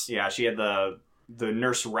nurse. Yeah, she had the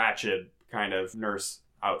Nurse Ratched kind of nurse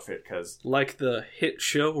outfit because Like the hit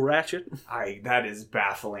show Ratchet. that is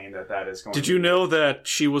baffling that is going. Did to you be- know that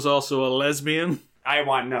she was also a lesbian? I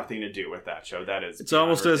want nothing to do with that show. That is. It's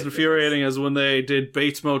almost as infuriating as when they did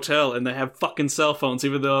Bates Motel and they have fucking cell phones,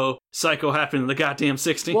 even though Psycho happened in the goddamn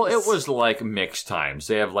 60s. Well, it was like mixed times.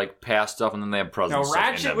 They have like past stuff and then they have present No, stuff. in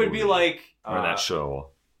Ratchet that would be movie, like or in that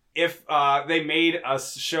show. if they made a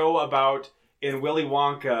show about in Willy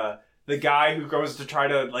Wonka. The guy who goes to try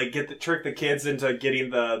to like trick the kids into getting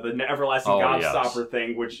the everlasting gobstopper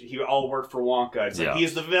thing, which he all worked for Wonka. It's like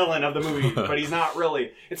he's the villain of the movie, but he's not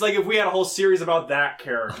really. It's like if we had a whole series about that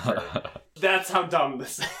character. That's how dumb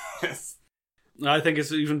this is. I think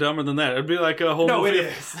it's even dumber than that. It'd be like a whole movie it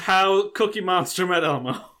of is. how Cookie Monster met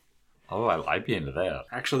Elmo. Oh, I'd be into that.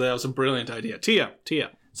 Actually, that was a brilliant idea. TM.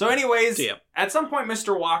 So anyways, Yeah. at some point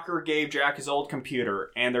Mr. Walker gave Jack his old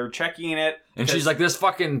computer, and they're checking it. And she's like, "This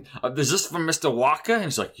fucking is this from Mr. Walker?" And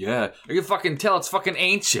he's like, "Yeah." You can fucking tell it's fucking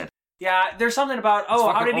ancient. Yeah, there's something about,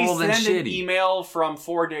 how fucking did he old and send an shitty. email from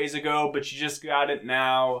 4 days ago, but you just got it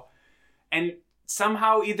now? And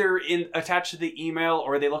somehow either attached to the email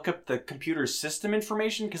or they look up the computer system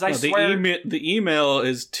information, because I swear... the email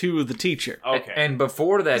is to the teacher. Okay. And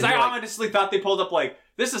before that, Because I honestly thought they pulled up, like,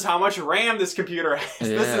 this is how much RAM this computer has.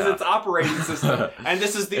 This is its operating system. And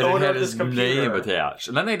this is the and it owner had of this his computer. name attached.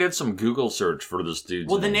 And then they did some Google search for this dude's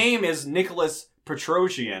Well, the name is Nicholas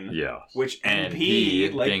Petrosian. Yeah. Which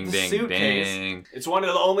NP, like ding, the ding, suitcase. ding. It's one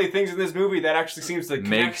of the only things in this movie that actually seems to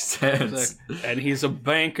Makes sense. And he's a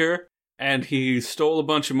banker, and he stole a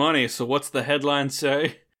bunch of money, so what's the headline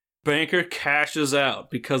say? Banker cashes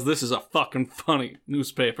out, because this is a fucking funny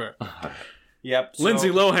newspaper. Yep. So, Lindsay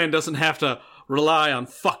Lohan doesn't have to rely on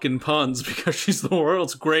fucking puns because she's the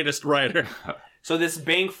world's greatest writer. So this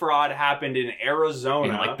bank fraud happened in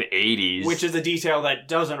Arizona. In like the 80s. Which is a detail that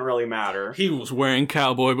doesn't really matter. He was wearing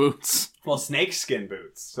cowboy boots. Well, snakeskin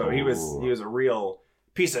boots. So he was a real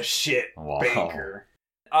piece of shit banker.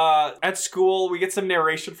 At school, we get some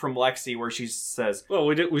narration from Lexi where she says, Well,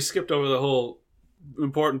 we skipped over the whole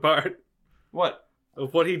important part "What?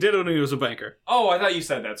 of what he did when he was a banker. Oh, I thought you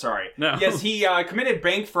said that. Sorry. No. Yes, he committed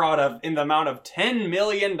bank fraud in the amount of $10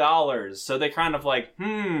 million. So they kind of like,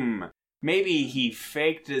 maybe he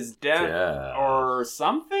faked his death or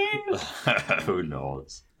something? Who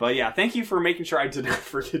knows? But yeah, thank you for making sure I didn't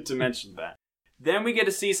forget to mention that. Then we get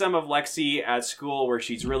to see some of Lexi at school where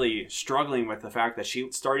she's really struggling with the fact that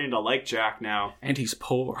she's starting to like Jack now. And he's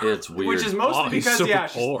poor. It's weird. Which is mostly he's because, super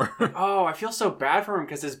she's- poor. oh, I feel so bad for him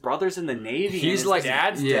because his brother's in the Navy and He's his like-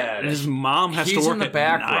 dad's yeah, dead. And his mom has He's to work in the at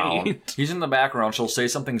background. night. He's in the background. She'll say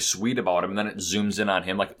something sweet about him, and then it zooms in on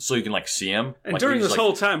him, like so you can like see him. And Like, during he's this like-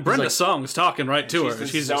 whole time, Brenda like- Song's talking right to her. She's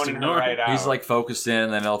She's just zoning her ignoring right out. He's like focused in,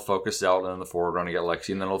 then he'll focus out, and then the foreground to get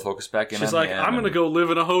Lexi, and then he'll focus back in. She's on like, him, I'm going to and- go live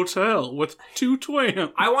in a hotel with two twins.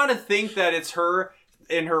 I want to think that it's her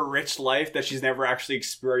in her rich life that she's never actually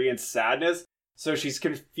experienced sadness. So she's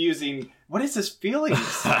confusing, what is this feeling?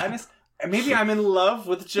 Sadness? Maybe I'm in love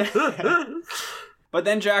with Jack. But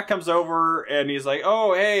then Jack comes over and he's like,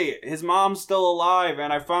 oh, hey, his mom's still alive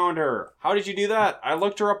and I found her. How did you do that? I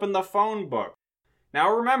looked her up in the phone book. Now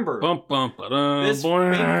remember, Bum, bum, ba-dum, this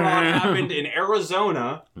boing. big fraud happened in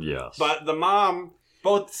Arizona, Yes. but the mom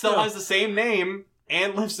both still has the same name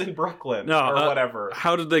and lives in Brooklyn or whatever.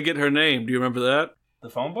 How did they get her name? Do you remember that? The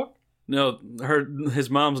phone book? No, his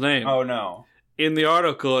mom's name. Oh, no. In the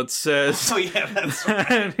article, it says, Oh, yeah, that's right.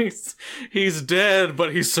 and he's dead,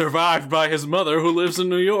 but he's survived by his mother who lives in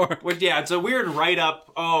New York. Which, yeah, it's a weird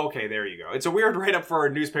write-up. Oh, okay, there you go. It's a weird write-up for a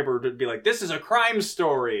newspaper to be like, this is a crime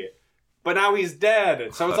story, but now he's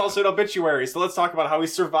dead. So it's also an obituary. So let's talk about how he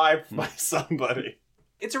survived by somebody.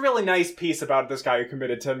 It's a really nice piece about this guy who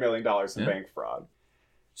committed $10 million in bank fraud.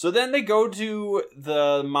 So then they go to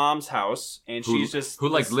the mom's house, and she's just... Who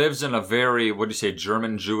like lives in a very, what do you say,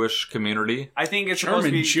 German-Jewish community? I think it's supposed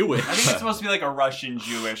to be... German-Jewish. I think it's supposed to be like a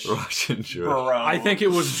Russian-Jewish Russian-Jewish. borough. I think it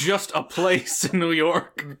was just a place in New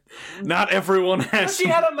York. Not everyone But has... she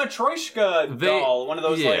had a Matryoshka doll, one of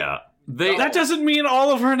those, like... That doesn't mean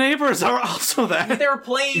all of her neighbors are also that. They were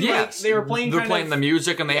playing. Yes, they were playing. They're playing the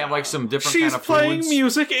music, and they have like some different She's kind of playing foods.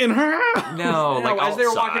 music in her house. No, like as they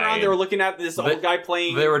were walking outside. around, they were looking at this old guy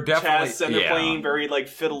playing. They were definitely chess, and they're playing very like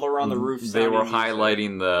Fiddler on the Roof. They were music.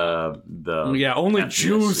 highlighting the. Yeah, only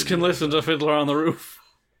Jews can listen to Fiddler on the Roof.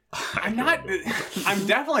 I'm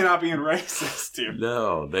definitely not being racist, dude.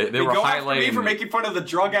 No, they were go after me highlighting for making fun of the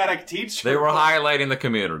drug addict teacher. They were highlighting the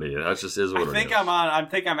community. That just is what it is. I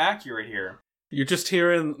think I'm accurate here. You're just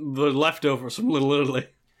hearing the leftovers from Little Italy.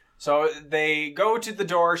 So they go to the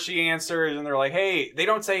door, she answers, and they're like, hey, they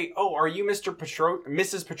don't say, oh, are you Mrs.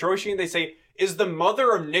 Petrosian? They say, is the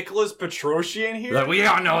mother of Nicholas Petrosian here? Like, we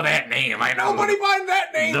all know that name. I know. Nobody mind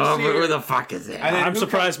that name. No, who the fuck is that? I'm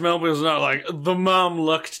surprised Melville's not like, the mom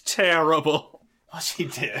looked terrible. Well, she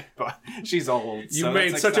did, but she's old. You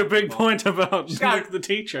made such a big point about the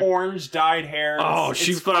teacher. Orange dyed hair. Oh,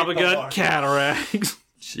 she probably got cataracts.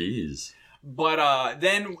 Jeez. But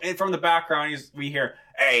then from the background, we hear,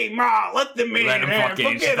 hey, Ma, let the man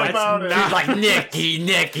forget about it. He's like,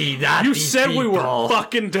 Nicky, not You these said people. we were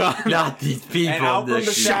fucking done. Not these people. And out from the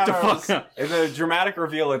Shut the shadows, fuck up. in the dramatic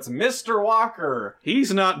reveal, it's Mr. Walker.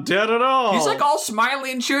 He's not dead at all. He's like all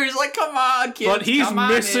smiley and cheery. He's like, come on, kids. But he's come on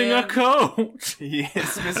missing in. a coat. He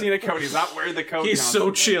is missing a coat. He's not wearing the coat. He's so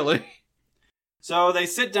chilly. So they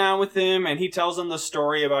sit down with him, and he tells them the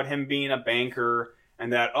story about him being a banker,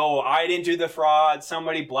 and that, oh, I didn't do the fraud,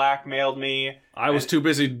 somebody blackmailed me. I was too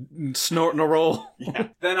busy snorting a roll. Yeah.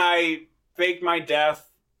 Then I faked my death,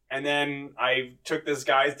 and then I took this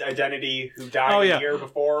guy's identity who died a year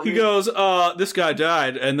before me. He goes, this guy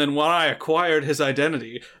died, and then when I acquired his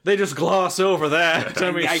identity, they just gloss over that. I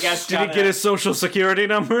mean, I guess did he get his social security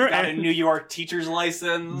number? Got a New York teacher's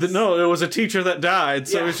license. No, it was a teacher that died,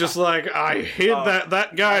 so it's just like, I hid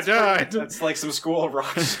that guy died. That's like some School of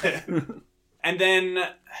Rock shit. And then,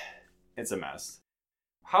 it's a mess.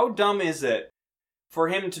 How dumb is it for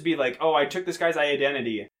him to be like, oh, I took this guy's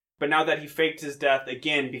identity, but now that he faked his death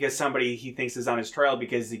again because somebody he thinks is on his trail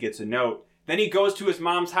because he gets a note, then he goes to his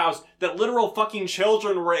mom's house that literal fucking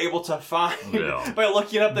children were able to find by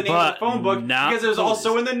looking up the name of the phone book because it was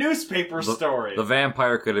also in the newspaper story. The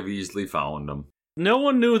vampire could have easily found him. No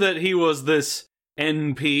one knew that he was this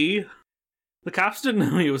NP. The cops didn't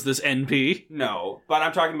know he was this NP. No, but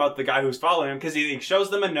I'm talking about the guy who's following him because he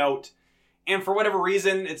shows them a note, and for whatever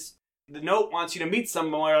reason, the note wants you to meet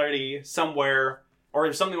somebody somewhere, or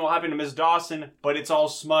if something will happen to Miss Dawson, but it's all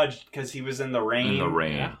smudged because he was in the rain. In the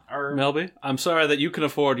rain. Yeah. Melby, I'm sorry that you can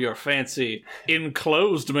afford your fancy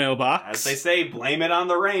enclosed mailbox. As they say, blame it on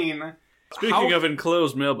the rain. Speaking of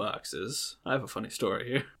enclosed mailboxes, I have a funny story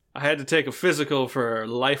here. I had to take a physical for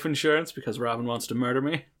life insurance because Robin wants to murder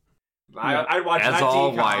me. I'd watch As that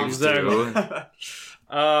all decom. wives do.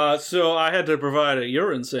 So I had to provide a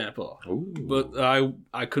urine sample, Ooh. but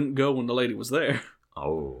I couldn't go when the lady was there.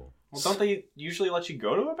 Oh. Well, don't they usually let you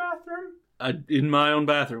go to a bathroom? In my own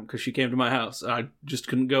bathroom, because she came to my house. I just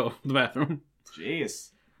couldn't go to the bathroom. Jeez.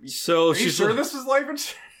 So Are you sure this was life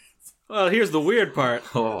insurance? Well, here's the weird part.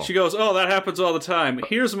 Oh. She goes, oh, that happens all the time.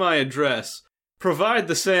 Here's my address. Provide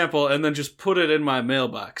the sample and then just put it in my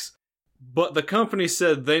mailbox. But the company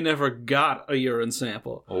said they never got a urine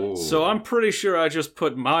sample. Oh. So I'm pretty sure I just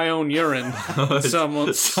put my own urine in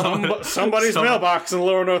somebody's mailbox in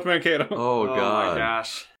Lower North Mankato. Oh, God. My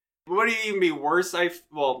gosh. Would it even be worse?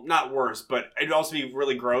 Well, not worse, but it'd also be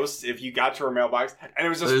really gross if you got to her mailbox and it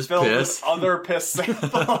was just filled with other piss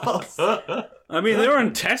samples. I mean, they were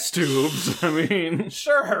in test tubes. I mean,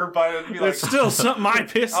 sure, but it'd be like... There's still my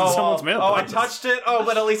piss in someone's mailbox. Oh, I touched it? Oh,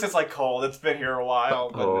 but at least it's like cold. It's been here a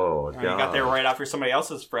while. But, God. You got there right after somebody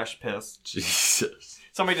else's fresh piss. Jesus.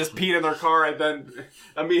 Somebody just peed in their car and then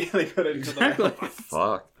immediately put it into the mailbox.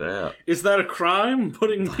 Fuck that. Is that a crime,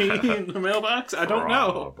 putting pee in the mailbox? I don't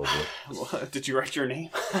know. Did you write your name?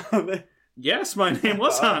 Yes, my name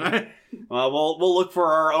was on it. Well, we'll look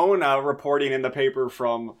for our own reporting in the paper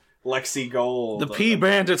from Lexi Gold. The pee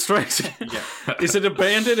bandit strikes again. Yeah. Is it a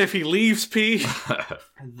bandit if he leaves pee?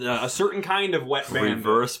 A certain kind of wet bandit.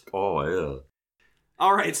 Reverse. Oh, yeah.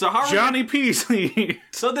 All right, so how Johnny Peasley.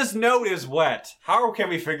 So this note is wet. How can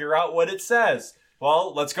we figure out what it says?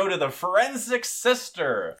 Well, let's go to the forensic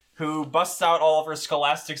sister, who busts out all of her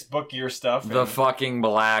Scholastic's book year stuff. The fucking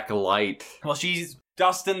black light. Well, she's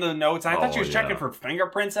dusting the notes. I thought she was checking for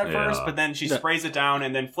fingerprints at first, but then she sprays it down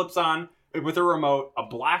and then flips on with a remote a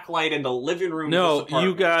black light in the living room. No,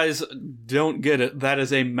 you guys don't get it. That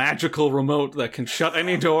is a magical remote that can shut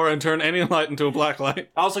any door and turn any light into a black light.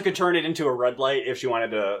 I also could turn it into a red light if she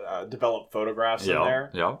wanted to develop photographs in there.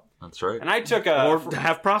 Yeah. That's right. And I took Or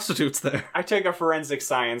have prostitutes there. I took a forensic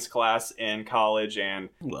science class in college, and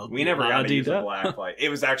we never got to use a black light. It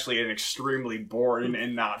was actually an extremely boring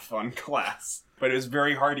and not fun class. But it was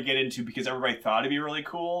very hard to get into because everybody thought it'd be really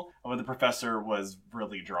cool, but the professor was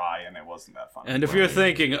really dry, and it wasn't that fun. And if you're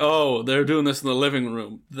thinking, oh, they're doing this in the living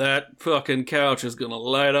room, that fucking couch is gonna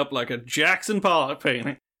light up like a Jackson Pollock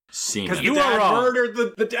painting. Because You are wrong.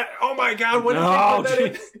 Murdered the dad. Oh my god, what did they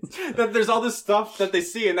put that in? That there's all this stuff that they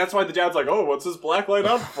see, and that's why the dad's like, oh, what's this black light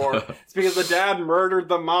up for? It's because the dad murdered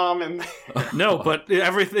the mom and... No, but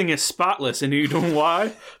everything is spotless, and you know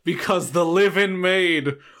why? Because the live-in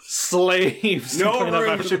maid slaves. No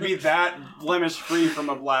room should be that blemish-free from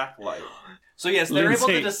a black light. So yes, they're able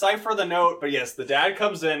to decipher the note, but yes, the dad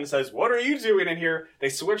comes in and says, what are you doing in here? They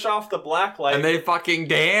switch off the black light. And they fucking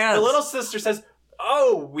dance. The little sister says,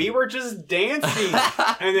 oh, we were just dancing.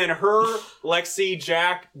 And then her, Lexi,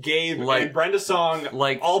 Jack, Gabe, and Brenda Song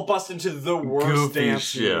all bust into the worst dance.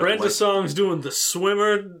 Shit. Brenda Song's doing the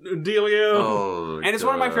swimmer dealio. Oh, and it's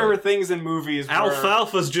one of my favorite things in movies.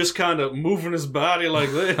 Alfalfa's just kind of moving his body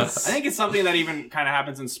like this. I think it's something that even kind of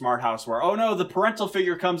happens in Smart House where, oh no, the parental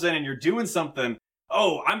figure comes in and you're doing something.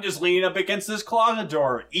 Oh, I'm just leaning up against this closet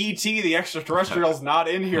door. E.T., the extraterrestrial's not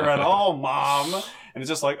in here at all, Mom. And it's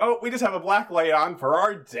just like, oh, we just have a black light on for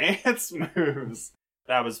our dance moves.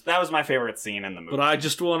 That was my favorite scene in the movie. But I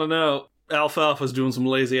just want to know, Alfalfa's doing some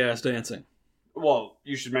lazy-ass dancing. Well,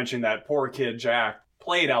 you should mention that poor kid Jack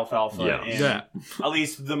played Alfalfa in at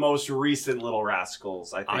least the most recent Little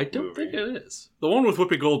Rascals, I don't think it is. The one with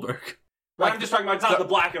Whoopi Goldberg. I'm just talking about the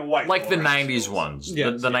black and white. Like the 90s ones.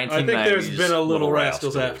 Yeah, the 1990s. I think there's been a Little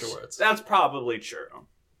Rascals afterwards. That's probably true.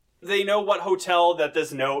 They know what hotel that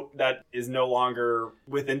this note that is no longer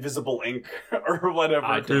with invisible ink or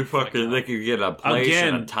whatever. They could get a place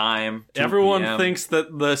and a time. Everyone thinks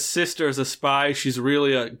that the sister's a spy. She's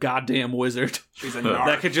really a goddamn wizard. She's a narc.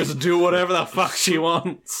 That could just do whatever the fuck she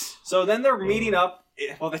wants. So then they're meeting up.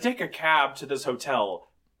 Well, they take a cab to this hotel,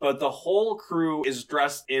 but the whole crew is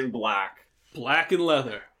dressed in black. Black and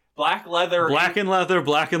leather. Black leather. Black and leather,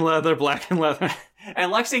 black and leather, black and leather.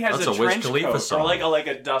 And Lexi has a trench coat, or like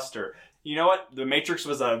a duster. You know what? The Matrix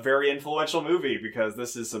was a very influential movie because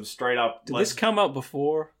this is some straight up... Did this come out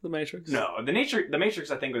before The Matrix? No. The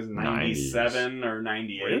Matrix, I think, was 97 or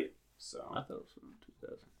 98. Really? So. I thought it was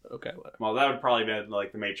 2000. Okay, whatever. Well, that would probably be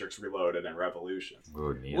like The Matrix Reloaded and Revolution.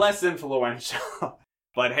 Oh, yeah. Less influential.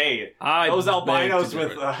 But hey, those albinos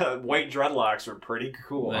with white dreadlocks were pretty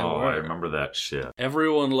cool. Oh, I remember that shit.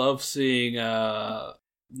 Everyone loves seeing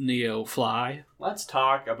Neo fly. Let's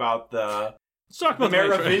talk about the Let's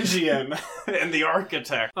Merovingian and the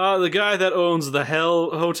architect. The guy that owns the Hell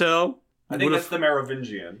Hotel. I think that's the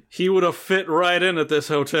Merovingian. He would have fit right in at this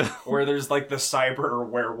hotel. Where there's like the cyber or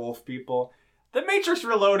werewolf people. The Matrix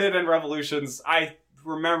Reloaded and Revolutions, I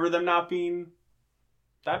remember them not being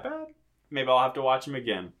that bad. Maybe I'll have to watch them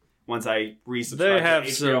again once I resubscribe to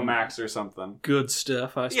HBO Max or something. Good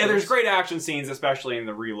stuff, I suppose. Yeah, there's great action scenes, especially in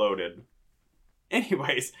the Reloaded.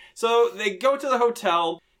 Anyways, so they go to the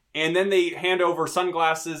hotel, and then they hand over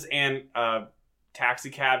sunglasses and a taxi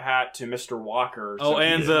cab hat to Mr. Walker. Oh,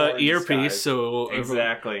 and the earpiece.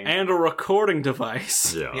 Exactly. And a recording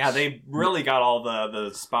device. Yes. Yeah, they really got all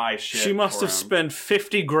the spy shit. She must have spent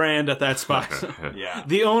 $50,000 at that spy store. Yeah.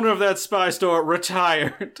 The owner of that spy store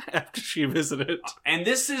retired after she visited. And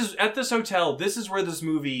this is, at this hotel, this is where this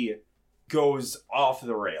movie goes off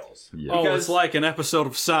the rails. Yeah. Oh, it's like an episode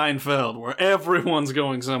of Seinfeld where everyone's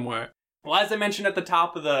going somewhere. Well, as I mentioned at the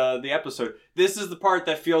top of the episode, this is the part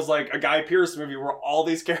that feels like a Guy Pearce movie where all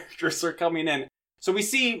these characters are coming in. So we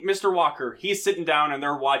see Mr. Walker. He's sitting down and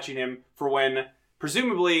they're watching him for when,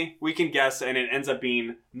 presumably, we can guess, and it ends up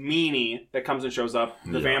being Meanie that comes and shows up,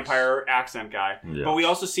 the vampire accent guy. Yes. But we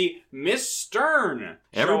also see Miss Stern.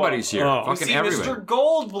 Everybody's here. We see Mr.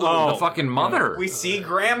 Goldblum. The fucking mother. We see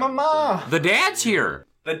Grandmama. The dad's here.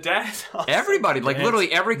 The dad. Everybody, like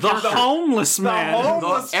literally every character. The homeless man.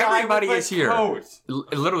 Everybody is here.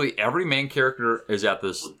 Literally every main character is at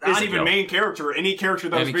this. Not even main character. Any character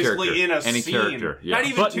that was basically in a scene. Any character. Yeah. Not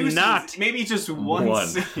even two scenes. Maybe just one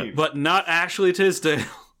scene. But not Ashley Tisdale.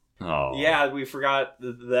 Oh. Yeah, we forgot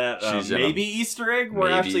that maybe Easter egg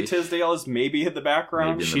where Ashley Tisdale is maybe in the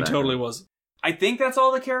background. She totally was. I think that's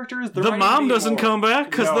all the characters. The mom doesn't come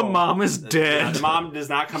back because the mom is dead. Yeah, the mom does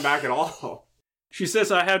not come back at all. She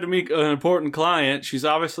says, I had to meet an important client. She's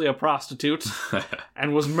obviously a prostitute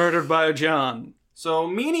and was murdered by a John. So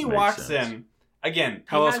Meanie walks in. Again.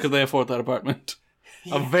 How else could they afford that apartment?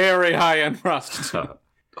 Yeah. A very high-end prostitute.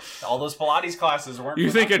 All those Pilates classes weren't...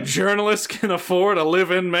 You think a journalist can afford a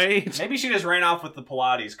live-in maid? Maybe she just ran off with the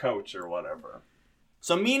Pilates coach or whatever.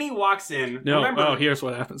 So Meanie walks in. No, Remember, here's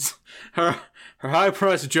what happens. Her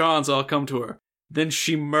high-priced Johns all come to her. Then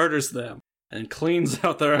she murders them and cleans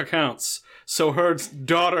out their accounts so her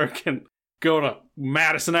daughter can go to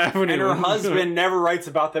Madison Avenue. and her husband never writes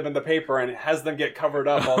about them in the paper and has them get covered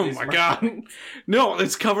up. All Oh these my god. No,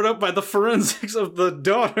 it's covered up by the forensics of the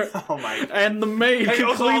daughter. Oh my god. And the maid It can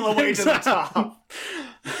goes clean all the way things to the out. top.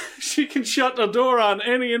 She can shut the door on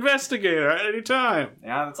any investigator at any time.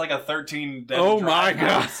 Yeah, that's like a 13 dead Oh my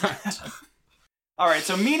drive. All right,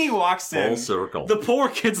 so Meanie walks in. Full circle. The poor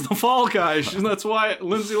kid's the fall guy. And that's why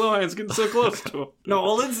Lindsay Lohan's getting so close to him. No,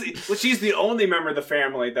 well, Lindsay, she's the only member of the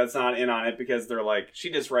family that's not in on it because they're like,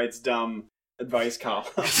 she just writes dumb advice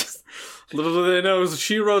columns. Little do they know,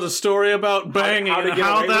 she wrote a story about banging how to and get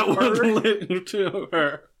how away that with would her? lead to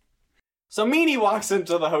her. So Meanie walks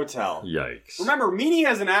into the hotel. Yikes. Remember, Meanie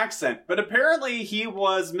has an accent, but apparently he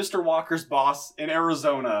was Mr. Walker's boss in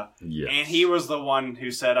Arizona, Yes. and he was the one who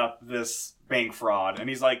set up this bank fraud. And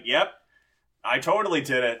he's like, yep, I totally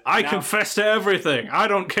did it. I Now- confess to everything. I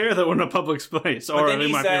don't care that we're in a public space. But Or then they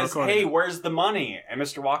he might be says, recording. hey, where's the money? And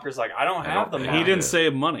Mr. Walker's like, I don't have the money. He didn't say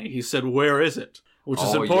money. He said, where is it? Which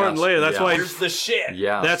is Oh, important yes, later. That's yeah. why Where's the shit?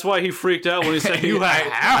 Yeah. that's why he freaked out when he said, you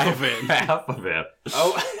have half of it. Half of it.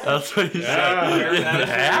 Oh, That's what he Yeah. said.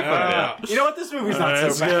 Half of you know what? This movie's not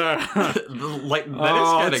That's so bad. good. it. Like, that Oh,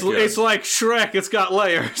 is kind of good. it's like Shrek. It's got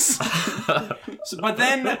layers. But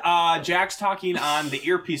then Jack's talking on the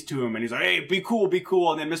earpiece to him, and he's like, hey, be cool, be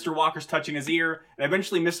cool. And then Mr. Walker's touching his ear, and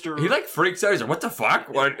eventually Mr. He like freaks out. He's like, "What the fuck?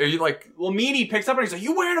 What are you like?" Well, Meanie picks up and he's like,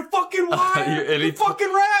 you wearing a fucking wire? And you he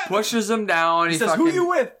fucking rat! Pushes him down. He He says, fucking, who you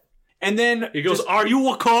with? And then He goes, are you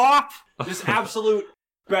a cop? just absolute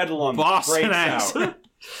bedlam Boston breaks accent. out.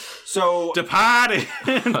 So Departed.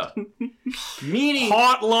 Meanie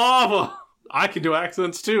Hot lava. I can do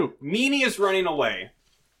accents too. Meanie is running away.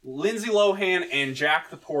 Lindsay Lohan and Jack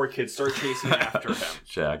the poor kid start chasing after him.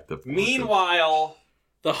 Jack the. Meanwhile,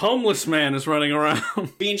 The homeless man is running around.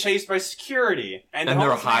 being chased by security, and the And they're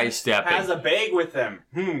homeless man high-stepping. has a bag with him.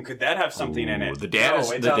 Could that have something in Ooh, it? the dad No,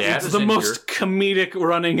 is- it the doesn't. dad It's is the in most comedic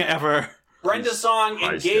running ever. Brenda Song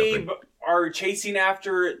and high-stepping. Gabe are chasing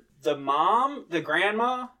after the mom, the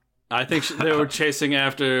grandma. I think they were chasing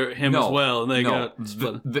after him as well, and they no. got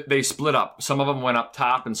split. They split up. Some of them went up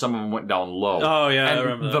top, and some of them went down low. Oh, yeah, I and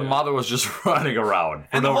remember that, the yeah. mother was just running around for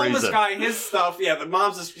And no the homeless reason. guy, his stuff, yeah, the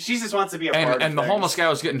mom's just, she just wants to be a part of And the things. homeless guy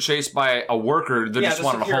was getting chased by a worker that Yeah, just the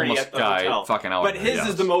wanted a security homeless at the guy hotel. fucking out. But his Yes.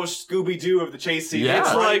 is the most Scooby-Doo of the chase scene. Yeah. It's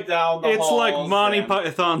It's right like- down the It's like halls Monty and-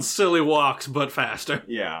 Python's Silly Walks, but faster.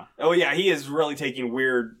 Yeah. Oh, yeah, he is really taking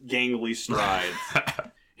weird, gangly strides.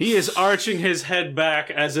 He is arching his head back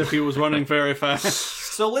as if he was running very fast.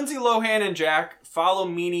 So Lindsay Lohan and Jack follow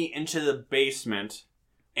Meanie into the basement,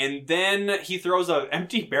 and then he throws an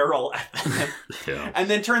empty barrel at them, Yeah. and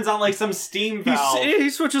then turns on like some steam valve. He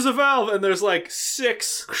switches a valve, and there's like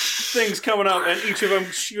 6 things coming out, and each of them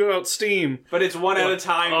shoot out steam. But it's one at a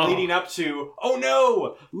time, Oh. leading up to, oh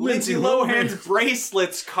no! Lindsay Lindsay Lohan's Lohan.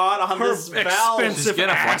 bracelets caught on Her this valve. expensive- She's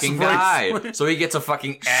gonna ass fucking bracelet. die. So he gets a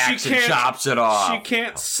fucking axe and can't- chops it off. She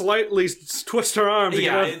can't slightly twist her arm to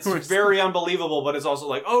Yeah, get it's out. very unbelievable, but it's also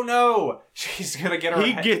like, oh no! She's gonna get her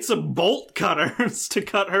He head. gets a bolt cutter to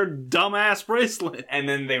cut her dumbass bracelet. And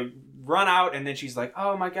then they run out, and then she's like,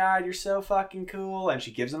 oh my god, you're so fucking cool. And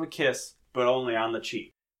she gives him a kiss, but only on the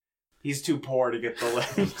cheek. He's too poor to get the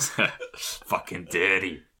lips. Fucking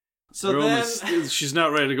dirty. So Her then, only- she's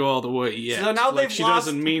not ready to go all the way yet. So now like they've she lost-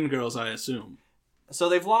 does in Mean Girls, I assume. so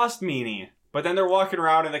they've lost Meanie, but then they're walking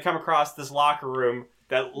around and they come across this locker room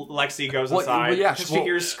that Lexi goes inside. She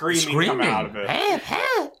hears screaming come out of it.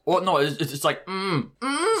 Well, no, it's like,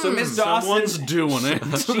 So Miss Dawson, Someone's doing it.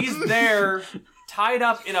 she's there, tied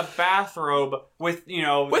up in a bathrobe with, you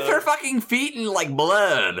know, with her fucking feet in like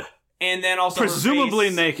blood. and then also her Presumably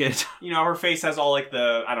face, naked. You know, her face has all like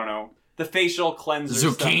the, I don't know, the facial cleanser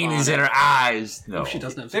Zucchinis stuff on in it. her eyes. No, She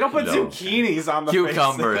doesn't have They don't put No. zucchinis on the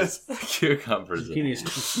cucumbers. faces. Cucumbers. Zucchini is too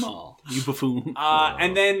small. You buffoon.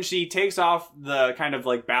 And then she takes off the kind of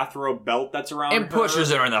like bathrobe belt that's around And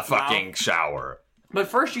pushes her in the fucking mouth. shower. But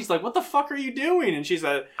first she's like, what the fuck are you doing? And she's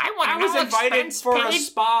like, I was invited for a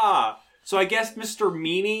spa. So I guess Mr.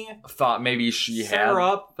 Meanie Thought maybe she set had her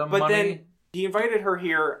up, the but money. then he invited her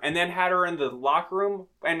here and then had her in the locker room,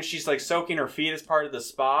 and she's like soaking her feet as part of the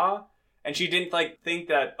spa. And she didn't like think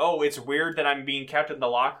that, oh, it's weird that I'm being kept in the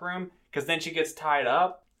locker room, because then she gets tied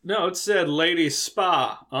up. No, it said Ladies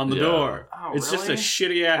Spa on the door. Oh, it's really? just a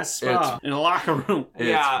shitty-ass spa in a locker room.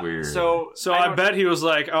 It's weird. So I bet he was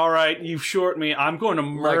like, all right, you short me. I'm going to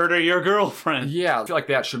murder your girlfriend. Yeah, I feel like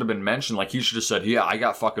that should have been mentioned. Like, he should have said, yeah, I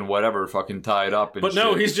got fucking whatever fucking tied up and But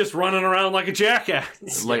no, shit. he's just running around like a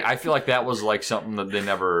jackass. Like, I feel like that was like something that they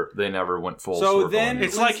never went full circle. So then on.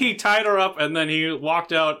 It's like he tied her up and then he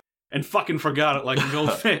walked out and fucking forgot it like a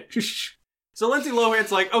goldfish. So Lindsay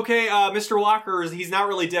Lohan's like, okay, Mr. Walker, he's not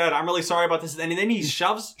really dead. I'm really sorry about this. And then she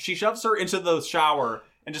shoves her into the shower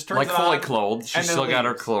and just turns like it fully on. clothed. She's still got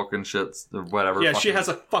her cloak and shit, whatever. Yeah, she has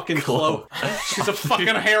a fucking cloak. She's a fucking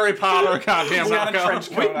Harry Potter goddamn She's got a knockout. trench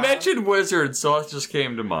coat We on. mentioned wizards, so it just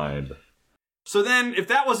came to mind. So then, if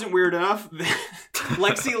that wasn't weird enough,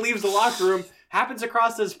 Lexi leaves the locker room, happens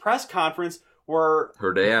across this press conference where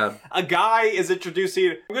Her dad. a guy is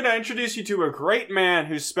introducing, I'm going to introduce you to a great man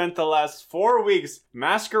who spent the last 4 weeks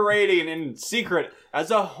masquerading in secret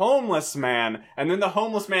as a homeless man. And then the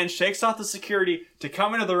homeless man shakes off the security to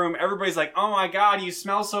come into the room. Everybody's like, oh my God, you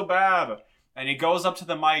smell so bad. And he goes up to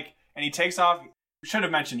the mic and he takes off. Should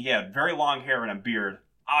have mentioned he had very long hair and a beard.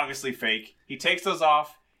 Obviously fake. He takes those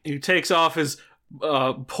off. He takes off his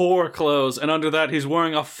poor clothes, and under that he's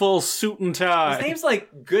wearing a full suit and tie. His name's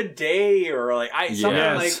like Good Day or like something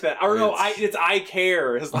Yes. like that. Or no, it's I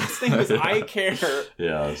Care. His last name is I Care.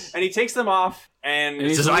 Yes. And he takes them off and And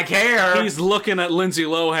he's Says, I care. He's looking at Lindsay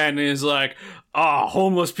Lohan and he's like,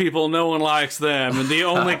 homeless people, no one likes them. And the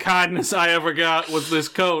only kindness I ever got was this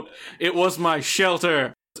coat. It was my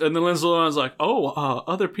shelter. And then Lindsay Lohan's like,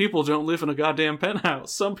 other people don't live in a goddamn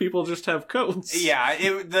penthouse. Some people just have coats. yeah,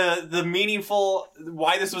 the meaningful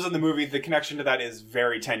why this was in the movie, the connection to that is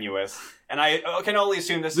very tenuous. And I can only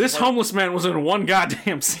assume this This is homeless man was in one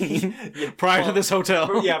goddamn scene prior to this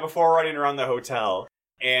hotel. yeah, before running around the hotel.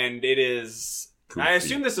 And it is I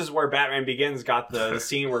assume this is where Batman Begins got the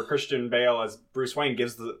scene where Christian Bale as Bruce Wayne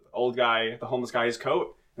gives the old guy, the homeless guy, his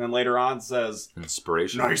coat. And then later on says,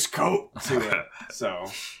 Inspiration. nice coat to it. So,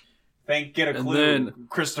 get a clue, then-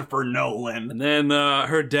 Christopher Nolan. And then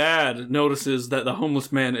her dad notices that the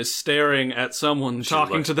homeless man is staring at someone,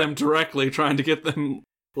 talking looks to them directly, trying to get them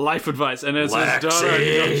life advice. And as his daughter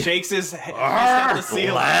Lexi. Shakes his head at the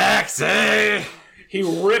ceiling. Lexi! he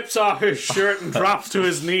rips off his shirt and drops to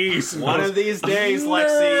his knees. And One goes, of these days,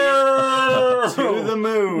 Lexi, to the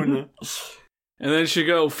moon. and then she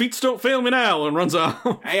go, feet don't fail me now, and runs off.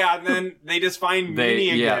 Yeah, and then they just find Minnie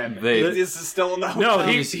again. This is still in the hotel. No,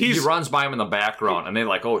 He runs by him in the background, and they're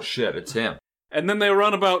like, oh shit, it's him. And then they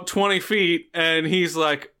run about 20 feet, and he's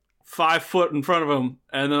like 5 foot in front of him,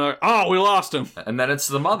 and they're like, oh, we lost him. And then it's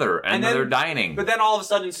the mother, and then they're dining. But then all of a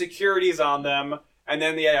sudden, security's on them, and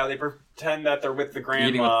then they pretend that they're with the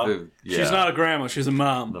Eating grandma. with the, yeah, She's not a grandma, she's a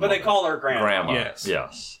mom. But they call her grandma. grandma. Yes.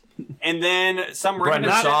 Yes. And then some Brenda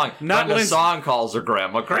random... Brenda Lindsay- Song calls her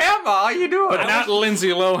grandma. Grandma, how you doing? But not Lindsay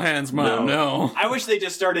Lohan's mom, no. I wish they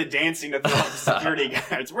just started dancing to throw out the security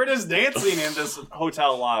guards. We're just dancing in this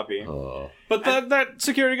hotel lobby. But that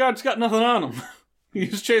security guard's got nothing on him.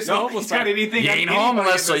 He's chasing a No, homeless he's got guy. anything. You ain't anybody in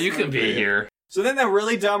homeless, so this you can be movie. here. So then that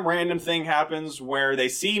really dumb random thing happens where they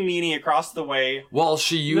see Meanie across the way. Well,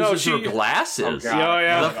 she uses she- her glasses. Oh, God.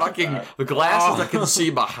 Yeah. The glasses that can see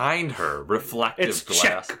behind her, reflective It's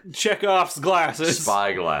glass, Chekhov's glasses.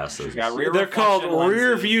 spy glasses. Got rear They're called reflection rear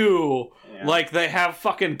lenses. view. Yeah. Like they have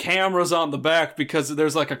fucking cameras on the back because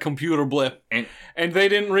there's like a computer blip, And they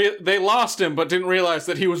didn't they lost him, but didn't realize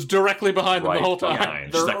that he was directly behind them right the whole time.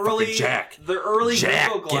 behind. They're She's like, early, fucking Jack. the early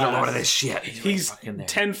Jack, Google get a load Glass. of this shit. He's fucking there.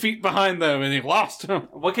 10 feet behind them, and he lost him.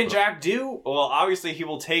 What can Jack do? Well, obviously he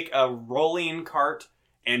will take a rolling cart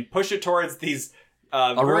and push it towards these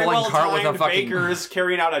very rolling cart with a well-timed fucking bakers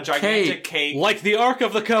carrying out a gigantic cake. Like the Ark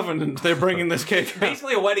of the Covenant, they're bringing this cake out.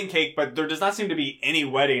 Basically a wedding cake, but there does not seem to be any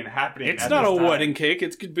wedding happening. It's at not this a time. wedding cake.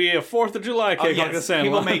 It could be a 4th of July Oh, cake yes. like the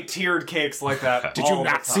Sandlot. People make tiered cakes like that. Did you all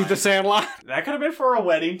not the see time. the Sandlot? That could have been for a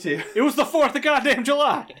wedding too. It was the 4th of goddamn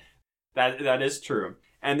July. That is true.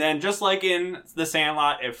 And then, just like in the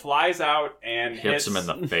Sandlot, it flies out and hits him in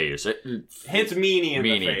the face. It hits Meanie in the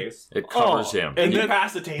Meanie. face. It covers Oh, him. And then-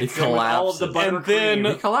 incapacitates he him with all of the collapses. buttercream. And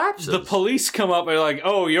then- He collapses. The police come up and are like,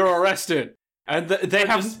 "Oh, you're arrested," and they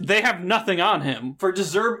have nothing on him. For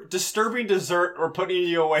disturbing dessert, we're putting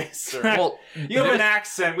you away, sir. well, You have an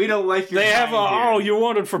accent. We don't like your They have kind here. you're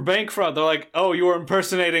wanted for bank fraud. They're like, "Oh, you were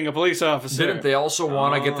impersonating a police officer." didn't they also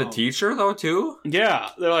want to get the teacher though too? Yeah,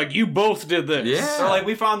 they're like, "You both did this." Yeah. So, like,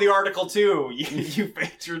 we found the article too. You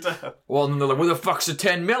faked your death. Well, and then they're like, "Where the fuck's the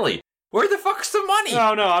 10 milli? Where the fuck's the money?"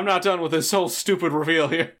 No, I'm not done with this whole stupid reveal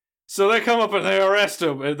here. So they come up and they arrest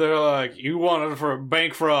him, and they're like, "You wanted for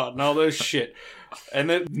bank fraud and all this shit." And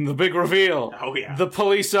then the big reveal. Oh, yeah. The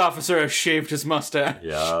police officer has shaved his mustache.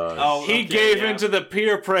 Yeah. Oh, He gave into the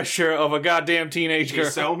peer pressure of a goddamn teenage girl.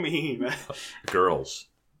 He's so mean. Girls.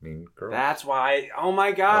 Mean girls. That's why. Oh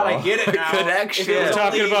my god, I get it now. Connection. If it We're was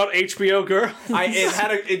talking only- about HBO girls.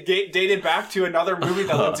 It dated back to another movie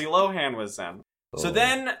that Lindsay Lohan was in. So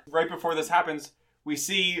then, right before this happens, we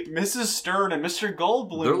see Mrs. Stern and Mr.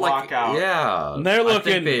 Goldblum walk out. Yeah. And they're I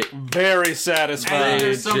think looking very satisfied. And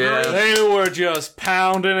there's some just- They were just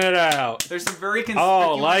pounding it out. There's some very conspicuous...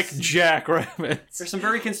 Oh, like jackrabbits. There's some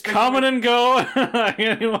very conspicuous... Coming and going.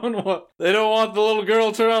 Anyone want? They don't want the little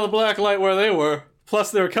girl to turn on the black light where they were.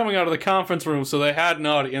 Plus, they were coming out of the conference room, so they had an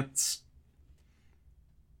audience.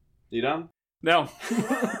 You done? No.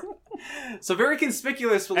 So very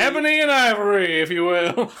conspicuous... Ebony and Ivory, if you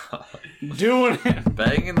will. Doing it.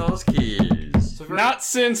 Banging those keys. So very- Not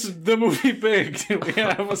since the movie Big did we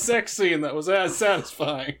have a sex scene that was as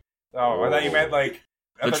satisfying. Oh, I thought you meant like...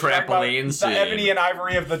 The I thought you were talking about trampoline scene. The Ebony and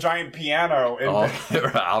Ivory of the giant piano. They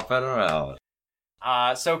were out and around.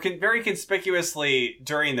 Very conspicuously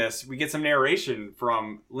during this, we get some narration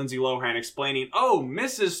from Lindsay Lohan explaining, oh,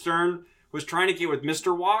 Mrs. Stern was trying to get with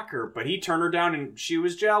Mr. Walker, but he turned her down and she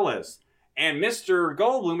was jealous. And Mr.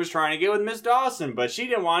 Goldblum was trying to get with Miss Dawson, but she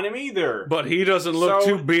didn't want him either. But he doesn't look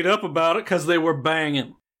So- too beat up about it because they were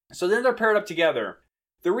banging. So then they're paired up together.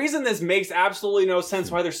 The reason this makes absolutely no sense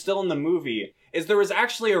why they're still in the movie is there was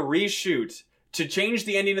actually a reshoot to change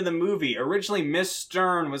the ending of the movie. Originally, Miss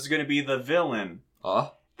Stern was going to be the villain.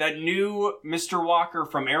 That knew Mr. Walker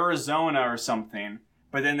from Arizona or something,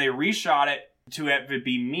 but then they reshot it to have it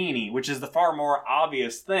be Meanie, which is the far more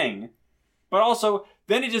obvious thing. But also,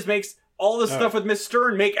 then it just makes all this stuff with Miss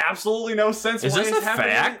Stern make absolutely no sense. Is why this it's a happening.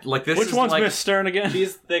 fact? Like this Which is one's like, Miss Stern again?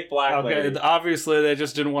 She's thick black lady. Okay, obviously they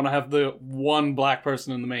just didn't want to have the one black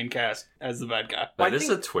person in the main cast as the bad guy. That I is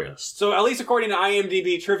think- a twist. So at least according to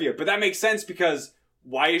IMDb trivia, but that makes sense because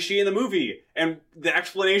why is she in the movie? And the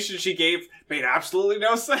explanation she gave made absolutely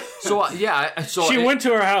no sense. So yeah, so She went to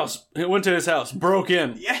her house, went to his house, broke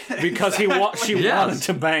in Yeah, because she Yes. wanted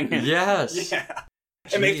to bang him. Yes. Yeah.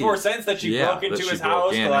 It makes more sense that she broke into that his she broke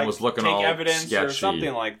house in to and like was looking take all evidence or sketchy.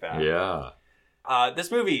 something like that. Yeah.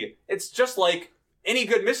 This movie, it's just like any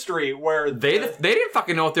good mystery where They didn't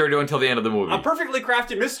fucking know what they were doing until the end of the movie. a perfectly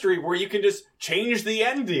crafted mystery where you can just change the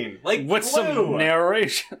ending, like With Clue, some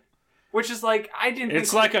narration. which is like I didn't.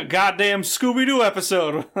 It's think, like a goddamn Scooby-Doo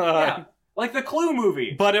episode. yeah, like the Clue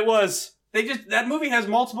movie. But it was... That movie has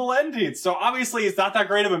multiple endings, so obviously it's not that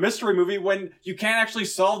great of a mystery movie when you can't actually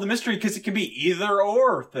solve the mystery because it can be either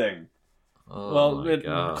or thing. Oh my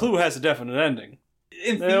God. Clue has a definite ending.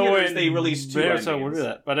 In theaters, they released two endings. So we'll do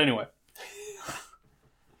that. But anyway.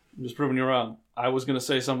 I'm just proving you wrong. I was going to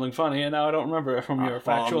say something funny, and now I don't remember it from your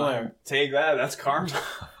factual error. Take that, that's karma.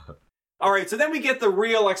 Alright, so then we get the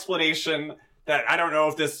real explanation that I don't know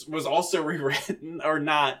if this was also rewritten or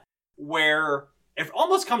not, where it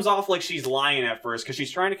almost comes off like she's lying at first, because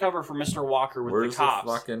she's trying to cover for Mr. Walker with Where's the cops.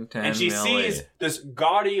 the fucking 10 and she milli? sees this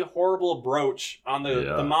gaudy, horrible brooch on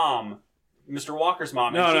the mom, Mr. Walker's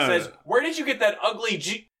mom, and she says, where did you get that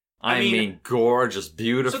ugly I mean, gorgeous,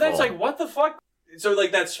 beautiful. So that's like, what the fuck? So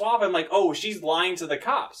like that swab, I'm like, oh, she's lying to the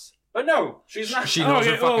cops. But no, she's not. She knows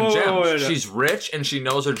her Okay, fucking whoa, gems. whoa, whoa, whoa. She's rich and she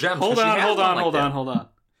knows her gems. Hold 'cause she on, has hold them on, like hold that. on, hold on.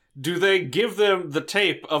 Do they give them the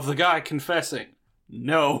tape of the guy confessing?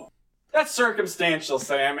 No. That's circumstantial,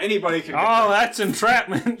 Sam. Anybody can. Oh, that's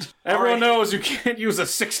entrapment. Everyone right. knows you can't use a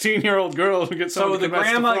 16-year-old girl to get So someone to the confess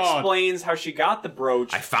to grandma fraud. explains how she got the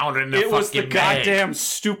brooch. I found it in a It was the fucking bag. goddamn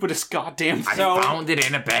stupidest goddamn I thing. found it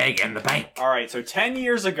in a bag in the bank. All right, so 10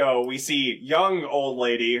 years ago, we see young old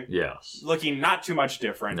lady Yes. looking not too much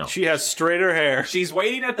different. No. She has straighter hair. She's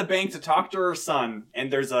waiting at the bank to talk to her son,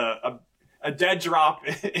 and there's a dead drop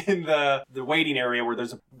in the waiting area where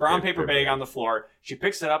there's a brown paper bag on the floor. She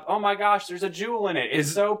picks it up. Oh my gosh, there's a jewel in it.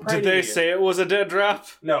 It's so pretty. Did they say it was a dead drop?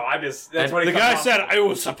 No, that's And what The guy said I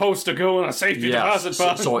was supposed to go in a safety deposit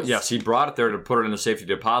box. So yes, he brought it there to put it in the safety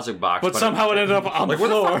deposit box. but somehow it ended up on like, the where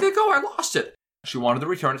the floor. fuck did it go? I lost it. She wanted to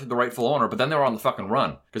return it to the rightful owner, but then they were on the fucking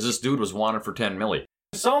run because this dude was wanted for 10 milli.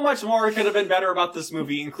 So much more could have been better about this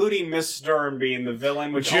movie, including Miss Stern being the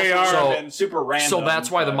villain, which also JR. would So- have been super random. So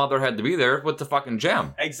that's why the but- mother had to be there with the fucking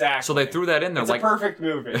gem. Exactly. So they threw that in there It's like a perfect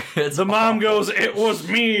movie. it's The mom awful. goes, "It was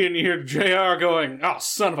me," and you hear JR going, "Oh,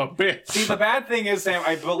 son of a bitch." See, the bad thing is, Sam,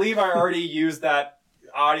 I believe I already used that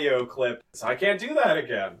audio clip, so I can't do that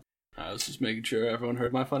again. I was just making sure everyone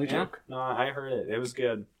heard my funny joke. No, I heard it. It was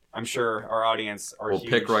good. I'm sure our audience are We'll huge.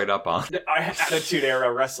 pick right up on. Our Attitude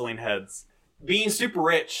Era wrestling heads. Being super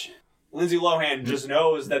rich, Lindsay Lohan just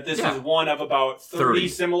knows that this Yeah. is one of about 30 30.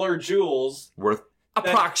 similar jewels Worth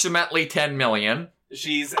approximately 10 million.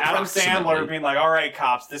 She's Adam Sandler being like, all right,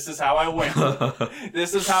 cops, this is how I win.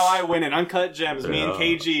 This is how I win in Uncut Gems. Me and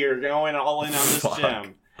KG are going all in on this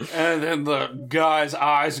gem. And then the guy's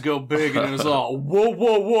eyes go big and it's all, whoa,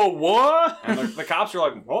 what? And the cops are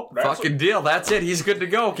like, well, that's Fucking deal. That's it. He's good to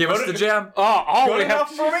go. Give us the gem. Oh, good we enough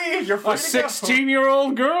have for me. You're a free to go.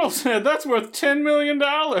 16-year-old girl said that's worth $10 million.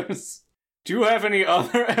 Do you have any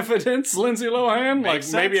other evidence, Lindsay Lohan? Like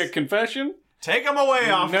Makes maybe a sense. confession? Take him away,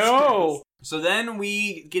 officers. No. So then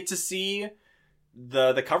we get to see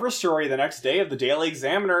the cover story the next day of the Daily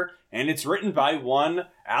Examiner, and it's written by one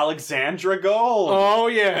Alexandra Gold. Oh,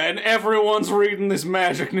 yeah, and everyone's reading this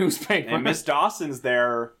magic newspaper. And Miss Dawson's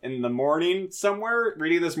there in the morning somewhere,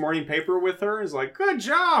 reading this morning paper with her. Is like, good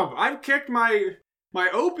job! I've kicked my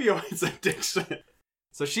opioids addiction.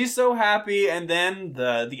 So she's so happy, and then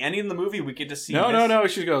the ending of the movie, we get to see... No.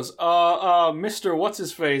 She goes, Mr.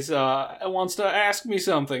 What's-His-Face wants to ask me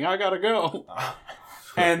something. I gotta go.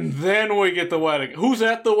 And then we get the wedding. Who's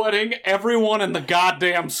at the wedding? Everyone in the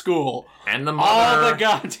goddamn school. And the mother. All the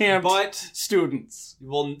goddamn But students.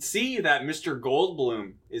 we'll see that Mr.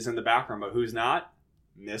 Goldblum is in the background, but who's not?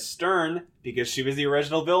 Miss Stern, because she was the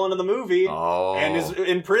original villain of the movie, and is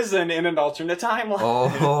in prison in an alternate timeline.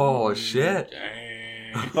 Oh, shit.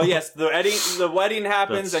 But yes, the wedding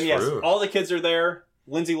happens, That's and yes, true. all the kids are there.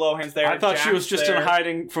 Lindsay Lohan's there. I thought she was Jack's just in there.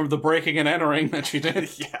 hiding from the breaking and entering that she did.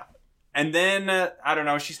 Yeah. And then, I don't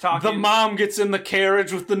know, she's talking... The mom gets in the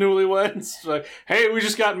carriage with the newlyweds. Like, hey, we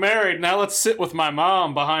just got married. Now let's sit with my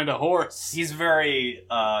mom behind a horse. He's very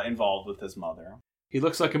involved with his mother. He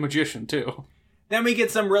looks like a magician, too. Then we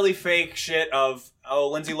get some really fake shit of,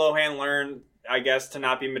 Lindsay Lohan learned, I guess, to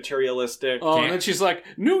not be materialistic. Oh, and then she's like,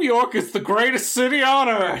 New York is the greatest city on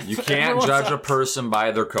earth. You can't judge a person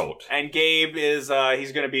by their coat. And Gabe is,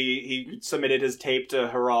 he submitted his tape to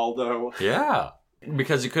Geraldo. Yeah.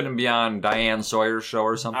 Because he couldn't be on Diane Sawyer's show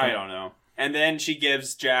or something? I don't know. And then she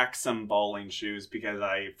gives Jack some bowling shoes because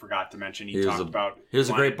I forgot to mention he talked about he was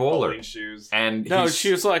a great bowler. bowling shoes. And No,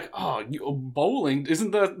 she was like, "Oh, bowling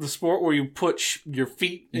isn't that the sport where you put your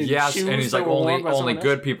feet in yes, shoes?" and he's that like, were worn by only someone else?"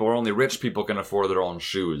 good people or only rich people can afford their own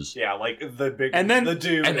shoes. Yeah, like the big And then- the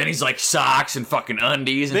dude. And then he's like socks and fucking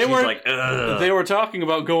undies, and They she's were- like, ugh. They were talking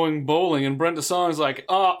about going bowling, and Brenda Song's like,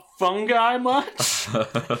 fungi much?"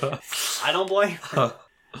 I don't blame her.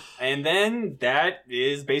 And then that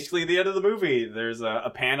is basically the end of the movie. There's a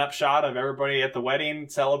pan-up shot of everybody at the wedding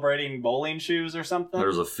celebrating bowling shoes or something.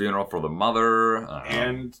 There's a funeral for the mother.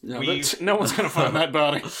 and No one's gonna find that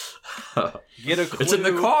body. get a clue. It's in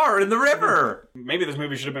the car in the river. Maybe this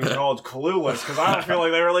movie should have been called Clueless, because I don't feel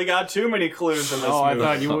like they really got too many clues in this Oh, I movie.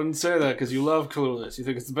 thought you wouldn't say that because you love Clueless. You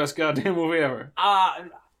think it's the best goddamn movie ever.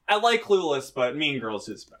 I like Clueless, but Mean Girls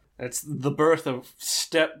is better. That's the birth of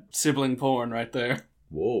step sibling porn right there.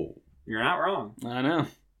 Whoa. You're not wrong. I know.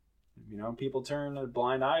 You know, people turn a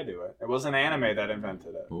blind eye to it. It wasn't anime that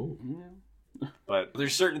invented it. Ooh. But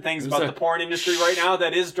there's certain things There's about a- the porn industry right now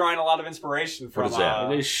that is drawing a lot of inspiration from is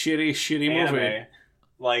that? It is shitty anime. movie.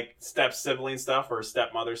 Like step sibling stuff or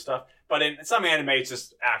stepmother stuff. But in some anime, it's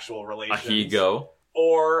just actual A relations. he-go.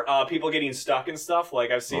 Or people getting stuck in stuff.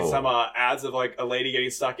 Like I've seen Oh. some ads of like a lady getting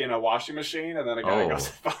stuck in a washing machine and then a guy Oh.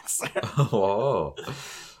 goes and fucks her. Oh.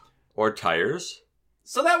 Or tires.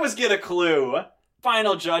 So that was Get a Clue.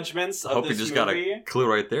 Final judgments of Hope this you just movie. got a clue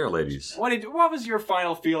right there, ladies. What was your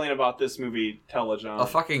final feeling about this movie, Telejohn? A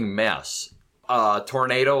fucking mess. A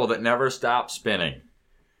tornado that never stops spinning.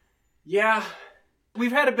 Yeah.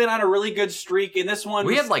 We've had been on a really good streak in this one.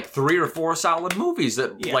 We had like 3 or 4 solid movies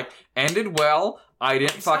that Yeah. like ended well. I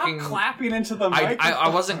didn't Stop fucking clapping into the I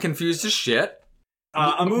microphone. wasn't confused as shit.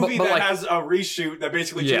 A movie but that like- has a reshoot that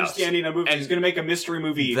basically Yes. changed the ending of a movie. And He's going to make a mystery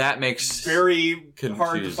movie. That makes very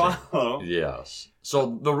hard to confusing. follow. Yes.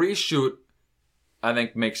 So the reshoot, I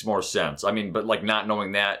think, makes more sense. I mean, but like not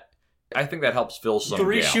knowing that, I think that helps fill some The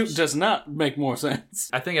reshoot gaps. does not make more sense.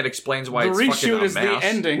 I think it explains why The it's fucking reshoot a is the mess.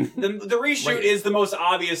 ending. The reshoot Like- is the most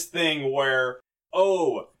obvious thing where,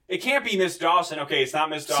 it can't be Miss Dawson. Okay, it's not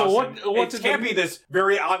Miss So Dawson. what it did can't the- be this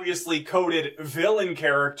very obviously coded villain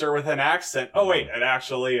character with an accent. Oh wait, it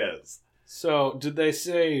actually is. So, did they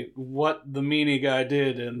say what the meanie guy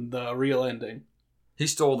did in the real ending? He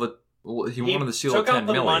stole the. Well, he wanted to steal took 10 out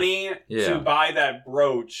the million. money Yeah. to buy that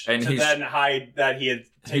brooch And to he's- then hide that he had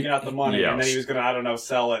taken out the money and then Yes. he was going to, I don't know,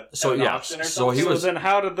 sell it So, at an yes. auction or So something. he So was- then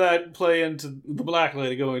how did that play into the black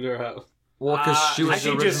lady going to her house? Well, because she was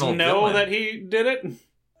Did the he just original know villain. that he did it?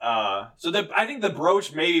 I think the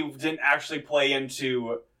brooch maybe didn't actually play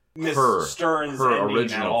into Miss Her- Stern's her ending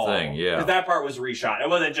original at all. thing, yeah. 'Cause that part was reshot. It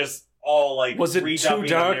wasn't just all like Was it redubbing too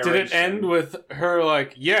dark? the Did it narration. end with her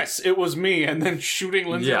like, yes, it was me, and then shooting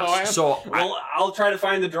Lindsay Lohan? Yes. So Well, I'll try to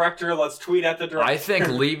find the director. Let's tweet at the director. I think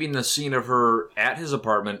leaving the scene of her at his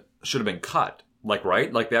apartment should have been cut. Like,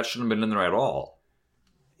 right? Like, that shouldn't have been in there at all.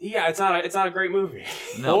 Yeah, it's not a great movie.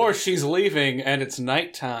 No. Or she's leaving and it's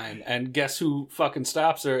nighttime, and guess who fucking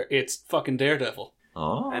stops her? It's fucking Daredevil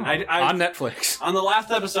Oh. And I on Netflix. on the last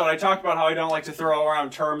episode, I talked about how I don't like to throw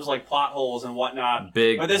around terms like plot holes and whatnot.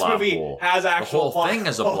 Big But this plot movie hole. has The actual whole plot thing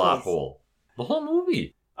is a holes. plot hole. The whole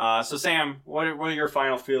movie. So Sam, what are your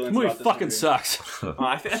final feelings The movie about this fucking movie? sucks.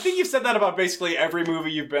 I think you've said that about basically every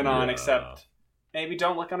movie you've been on, Yeah. except maybe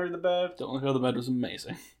Don't Look Under the Bed. Don't Look Under the Bed was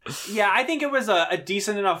amazing. Yeah, I think it was a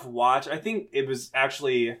decent enough watch. I think it was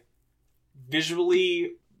actually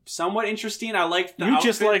visually somewhat interesting. I liked the You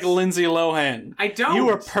just outfits. like Lindsay Lohan. I don't. You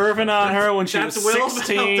were perving on her when she was That's Will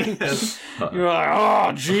 16. Valdez. You were like,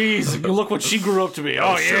 oh, jeez, look what she grew up to be.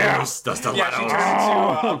 Oh, yeah. That's the Yeah, she letter.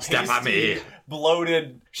 turned into a Step on pasty, me.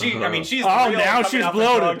 bloated. I mean, she's Oh, real now coming she's up a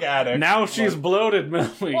drug bloated. addict, Now she's but bloated,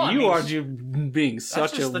 Millie. Well, I You mean, are being that's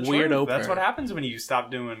such a just the weirdo truth. That's what parent. happens when you stop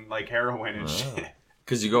doing like heroin and shit.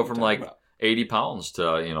 Because you go from like about? 80 pounds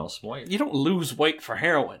to, some weight. You don't lose weight for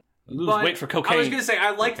heroin. You lose But weight for I was cocaine. gonna say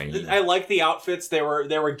I Cocaine. like the outfits. They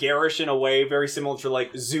were garish in a way, very similar to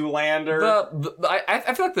like Zoolander.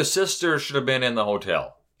 I feel like the sister should have been in the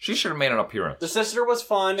hotel. She should have made an appearance. The sister was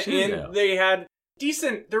fun, Yeah. and they had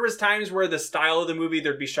decent. There was times where the style of the movie,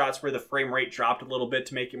 there'd be shots where the frame rate dropped a little bit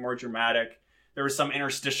to make it more dramatic. There were some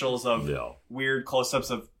interstitials of Yeah. weird close-ups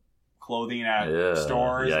of clothing at Yeah,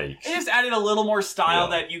 stores. yikes. It just added a little more style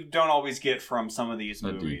Yeah. that you don't always get from some of these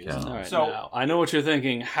The movies. decal. All right, So- now, I know what you're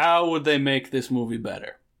thinking. How would they make this movie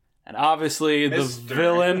better? And obviously, the Mister.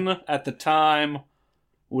 villain at the time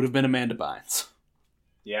would have been Amanda Bynes.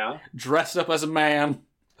 Yeah, Dressed up as a man,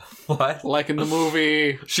 What? like in the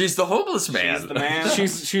movie. She's the homeless man. she's the man.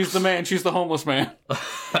 She's the man, she's the homeless man.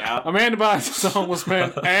 yeah. Amanda Bynes is the homeless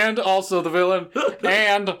man, and also the villain,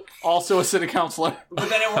 and also a city councilor. But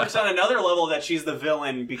then it works on another level that she's the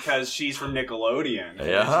villain because she's from Nickelodeon.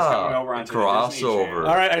 Yeah. She's coming over onto the Disney Crossover. Channel.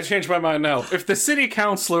 All right, I changed my mind now. If the city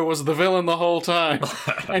councilor was the villain the whole time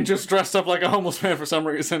and just dressed up like a homeless man for some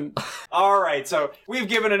reason, All right, so we've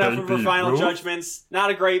given enough of our Baby final Ruth. judgments. Not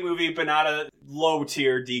a great movie, but not a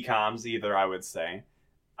low-tier DComs either, I would say.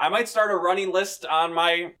 I might start a running list on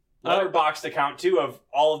my Letterboxd account, too, of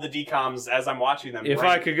all of the DComs as I'm watching them. if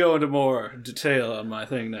I could go into more detail on my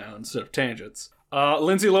thing now instead of tangents.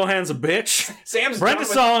 Lindsay Lohan's a bitch. Sam's Brenda done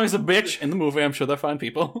with- Song is a bitch in the movie. I'm sure they're fine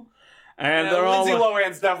people. And they're all. Lindsay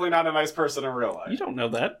Lohan's definitely not a nice person in real You life. don't know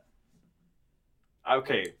that.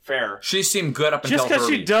 Okay, fair. She seemed good up until Just because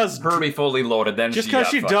Herbie. she does. Herbie fully loaded, then Just she because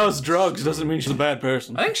got she fucking- does drugs doesn't mean she's a bad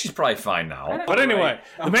person. I think she's probably fine now. But anyway,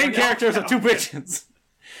 the main characters are two bitches.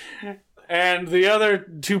 And the other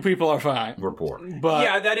two people are fine. We're poor. But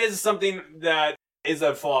Yeah, that is something that is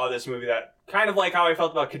a flaw of this movie. That kind of like how I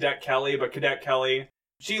felt about Cadet Kelly, but Cadet Kelly,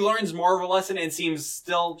 she learns more of a lesson and she's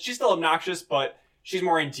still obnoxious, but she's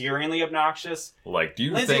more endearingly obnoxious. Like, do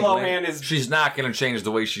you Lindsay think Lohan is- she's not going to change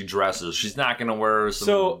the way she dresses? She's not going to wear some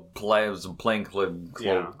So- some plain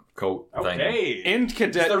Yeah. coat thing. Okay. in Is there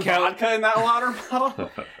Cadet Kelly, vodka in that water bottle?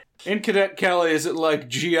 in Cadet Kelly, is it like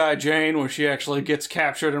G.I. Jane where she actually gets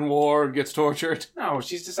captured in war and gets tortured? No,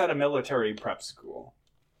 she's just at a military prep school.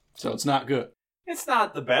 So it's not good. It's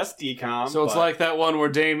not the best decom. So it's but like that one where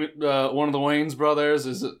Dame, one of the Wayans brothers,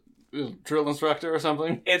 is a drill instructor or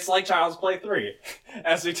something. it's like Child's Play 3,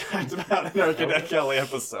 as we talked about in our Cadet Kelly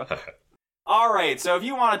episode. All right, so if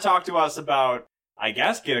you want to talk to us about, I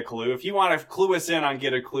guess, Get a Clue, if you want to clue us in on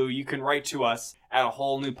Get a Clue, you can write to us at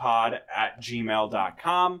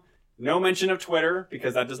awholenewpod@gmail.com. No mention of Twitter,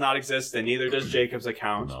 because that does not exist, and neither does Jacob's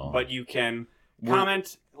account. No. But you can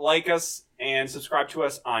comment, like us, and subscribe to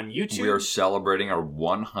us on YouTube. We are celebrating our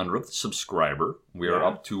 100th subscriber. We are Yeah.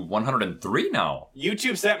 up to 103 now.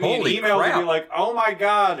 YouTube sent me Holy an email to crap. be like, oh my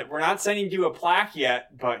god, we're not sending you a plaque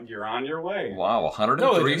yet, but you're on your way. Wow, No,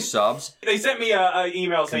 103 they didn't. subs They sent me an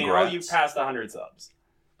email saying, oh, Congrats. you passed 100 subs.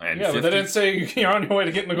 and Yeah, but 50 they didn't say you're on your way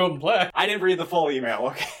to getting the golden plaque. I didn't read the full email,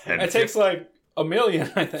 okay? and It takes like a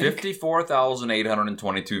million, I think.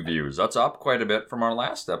 54,822 views. That's up quite a bit from our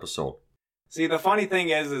last episode. See, the funny thing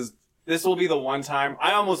is this will be the one time,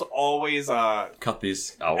 I almost always Cut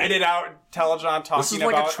these out. edit out Telejon talking This is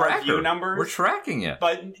like about a tracker. our view numbers. We're tracking it.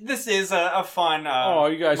 But this is a fun Oh,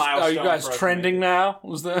 are you guys milestone for us trending to now?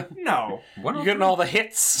 Was that make. No. What you else getting all the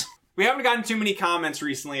hits? We haven't gotten too many comments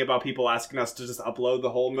recently about people asking us to just upload the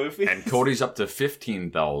whole movie. And Cody's up to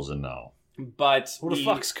 15,000 now. But Who the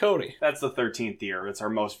fuck's Cody? that's the 13th year. It's our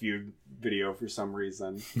most viewed video for some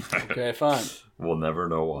reason. Okay, fine. We'll never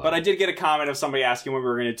know why. But I did get a comment of somebody asking when we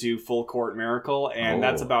were going to do Full Court Miracle, and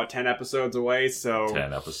that's about 10 episodes away, so...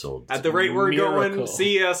 10 episodes. At the rate we're going,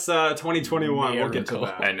 see us 2021. We'll get to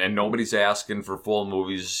that. And nobody's asking for full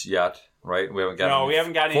movies yet, right? We haven't got we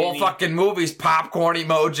haven't got full any fucking movies, popcorn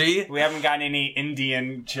emoji. We haven't gotten any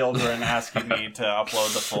Indian children asking me to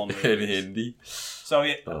upload the full movies. In Hindi. So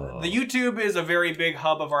the YouTube is a very big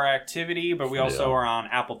hub of our activity, but we also are on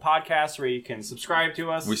Apple Podcasts where you can subscribe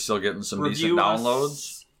to us. We still getting some decent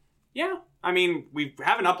downloads? Yeah. I mean, we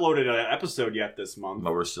haven't uploaded an episode yet this month.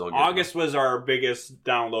 But we're still getting August was our biggest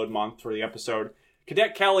download month for the episode.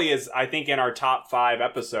 Cadet Kelly is, I think, in our top 5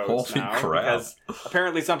 episodes Holy now. crap. Because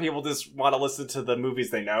apparently some people just want to listen to the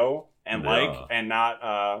movies they know and like and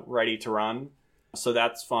not ready to run. So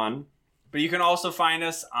that's fun. But you can also find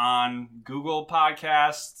us on Google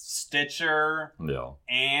Podcasts, Stitcher,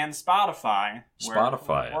 and Spotify.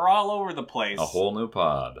 We're all over the place. A whole new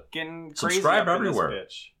pod. Getting subscribe crazy everywhere. In this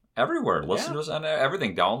bitch. Everywhere. Listen to us on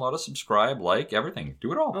everything. Download us, subscribe, like, everything.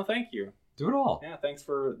 Do it all. Oh, thank you. Do it all. Yeah, thanks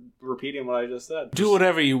for repeating what I just said. Do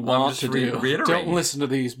whatever you want to do. Reiterate. Don't listen to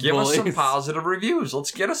these Give bullies. us some positive reviews.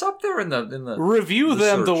 Let's get us up there in the review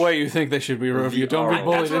them the way you think they should be reviewed. Don't be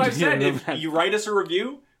bullied. That's what I said. If you write us a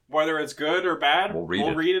review, whether it's good or bad, we'll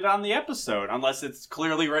read it on the episode, unless it's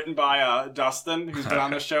clearly written by Dustin, who's been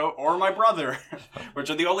on the show, or my brother, which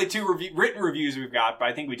are the only 2 written reviews we've got, but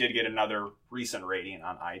I think we did get another recent rating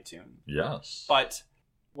on iTunes. Yes. But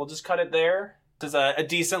we'll just cut it there. This is a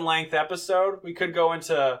decent length episode. We could go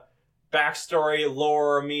into backstory,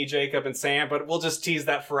 lore, me, Jacob, and Sam, but we'll just tease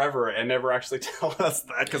that forever and never actually tell us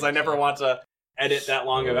that, because I never want to edit that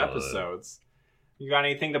long of episodes. You got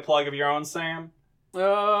anything to plug of your own, Sam?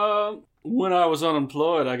 When I was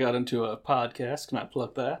unemployed, I got into a podcast. Can I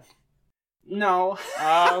plug that? No.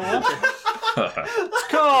 It's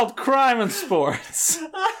called Crime and Sports.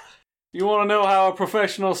 You want to know how a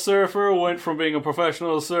professional surfer went from being a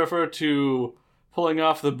professional surfer to pulling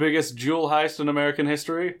off the biggest jewel heist in American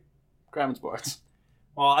history? Crime and Sports.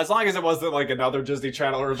 Well, as long as it wasn't like another Disney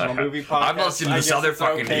Channel original movie podcast. I've listened to this other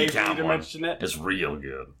fucking to mention it. It's real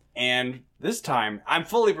good. And this time, I'm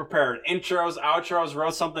fully prepared. Intros, outros,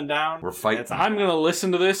 wrote something down. We're fighting. I'm going to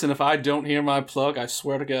listen to this, and if I don't hear my plug, I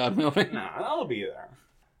swear to God, Melvin. No, I'll be there.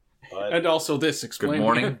 But and also this, explain. Good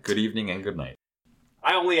morning, good evening, and good night.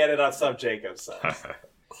 I only edit out stuff Jacob says.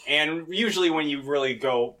 And usually when you really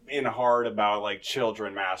go in hard about, like,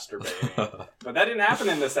 children masturbating. But that didn't happen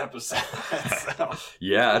in this episode. So.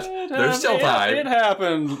 Yeah, there's still time. It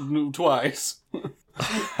happened twice.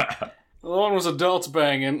 The one was adults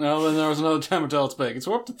banging, and then there was another time adults banging.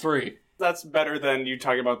 So we're up to 3. That's better than you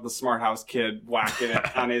talking about the Smart House kid whacking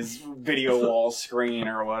it on his video wall screen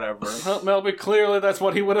or whatever. Well, Melby, clearly that's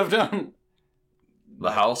what he would have done.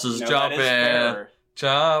 The house is jumping.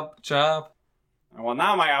 Chop, chop. Well,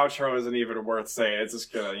 now my outro isn't even worth saying. It's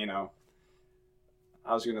just gonna,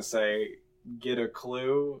 I was gonna say, get a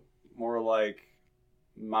clue. More like,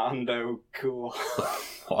 Mondo cool.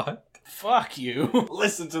 What? Fuck you.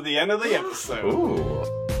 Listen to the end of the episode. Ooh.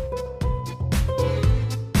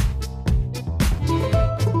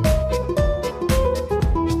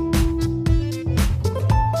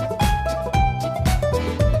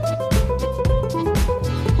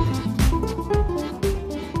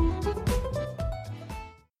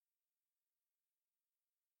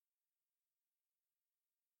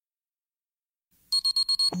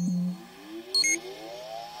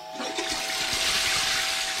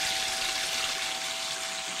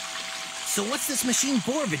 So what's this machine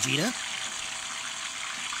for, Vegeta?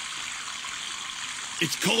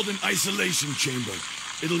 It's called an isolation chamber.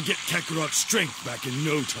 It'll get Kakarot's strength back in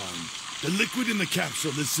no time. The liquid in the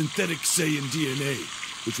capsule is synthetic Saiyan DNA,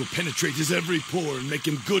 which will penetrate his every pore and make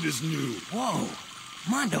him good as new. Whoa,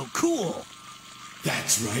 Mondo cool.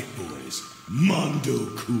 That's right, boys.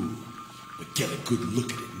 Mondo cool. But get a good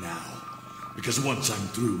look at it now. Because once I'm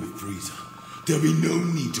through with Frieza, there'll be no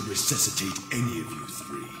need to resuscitate any of you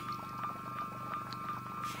 3.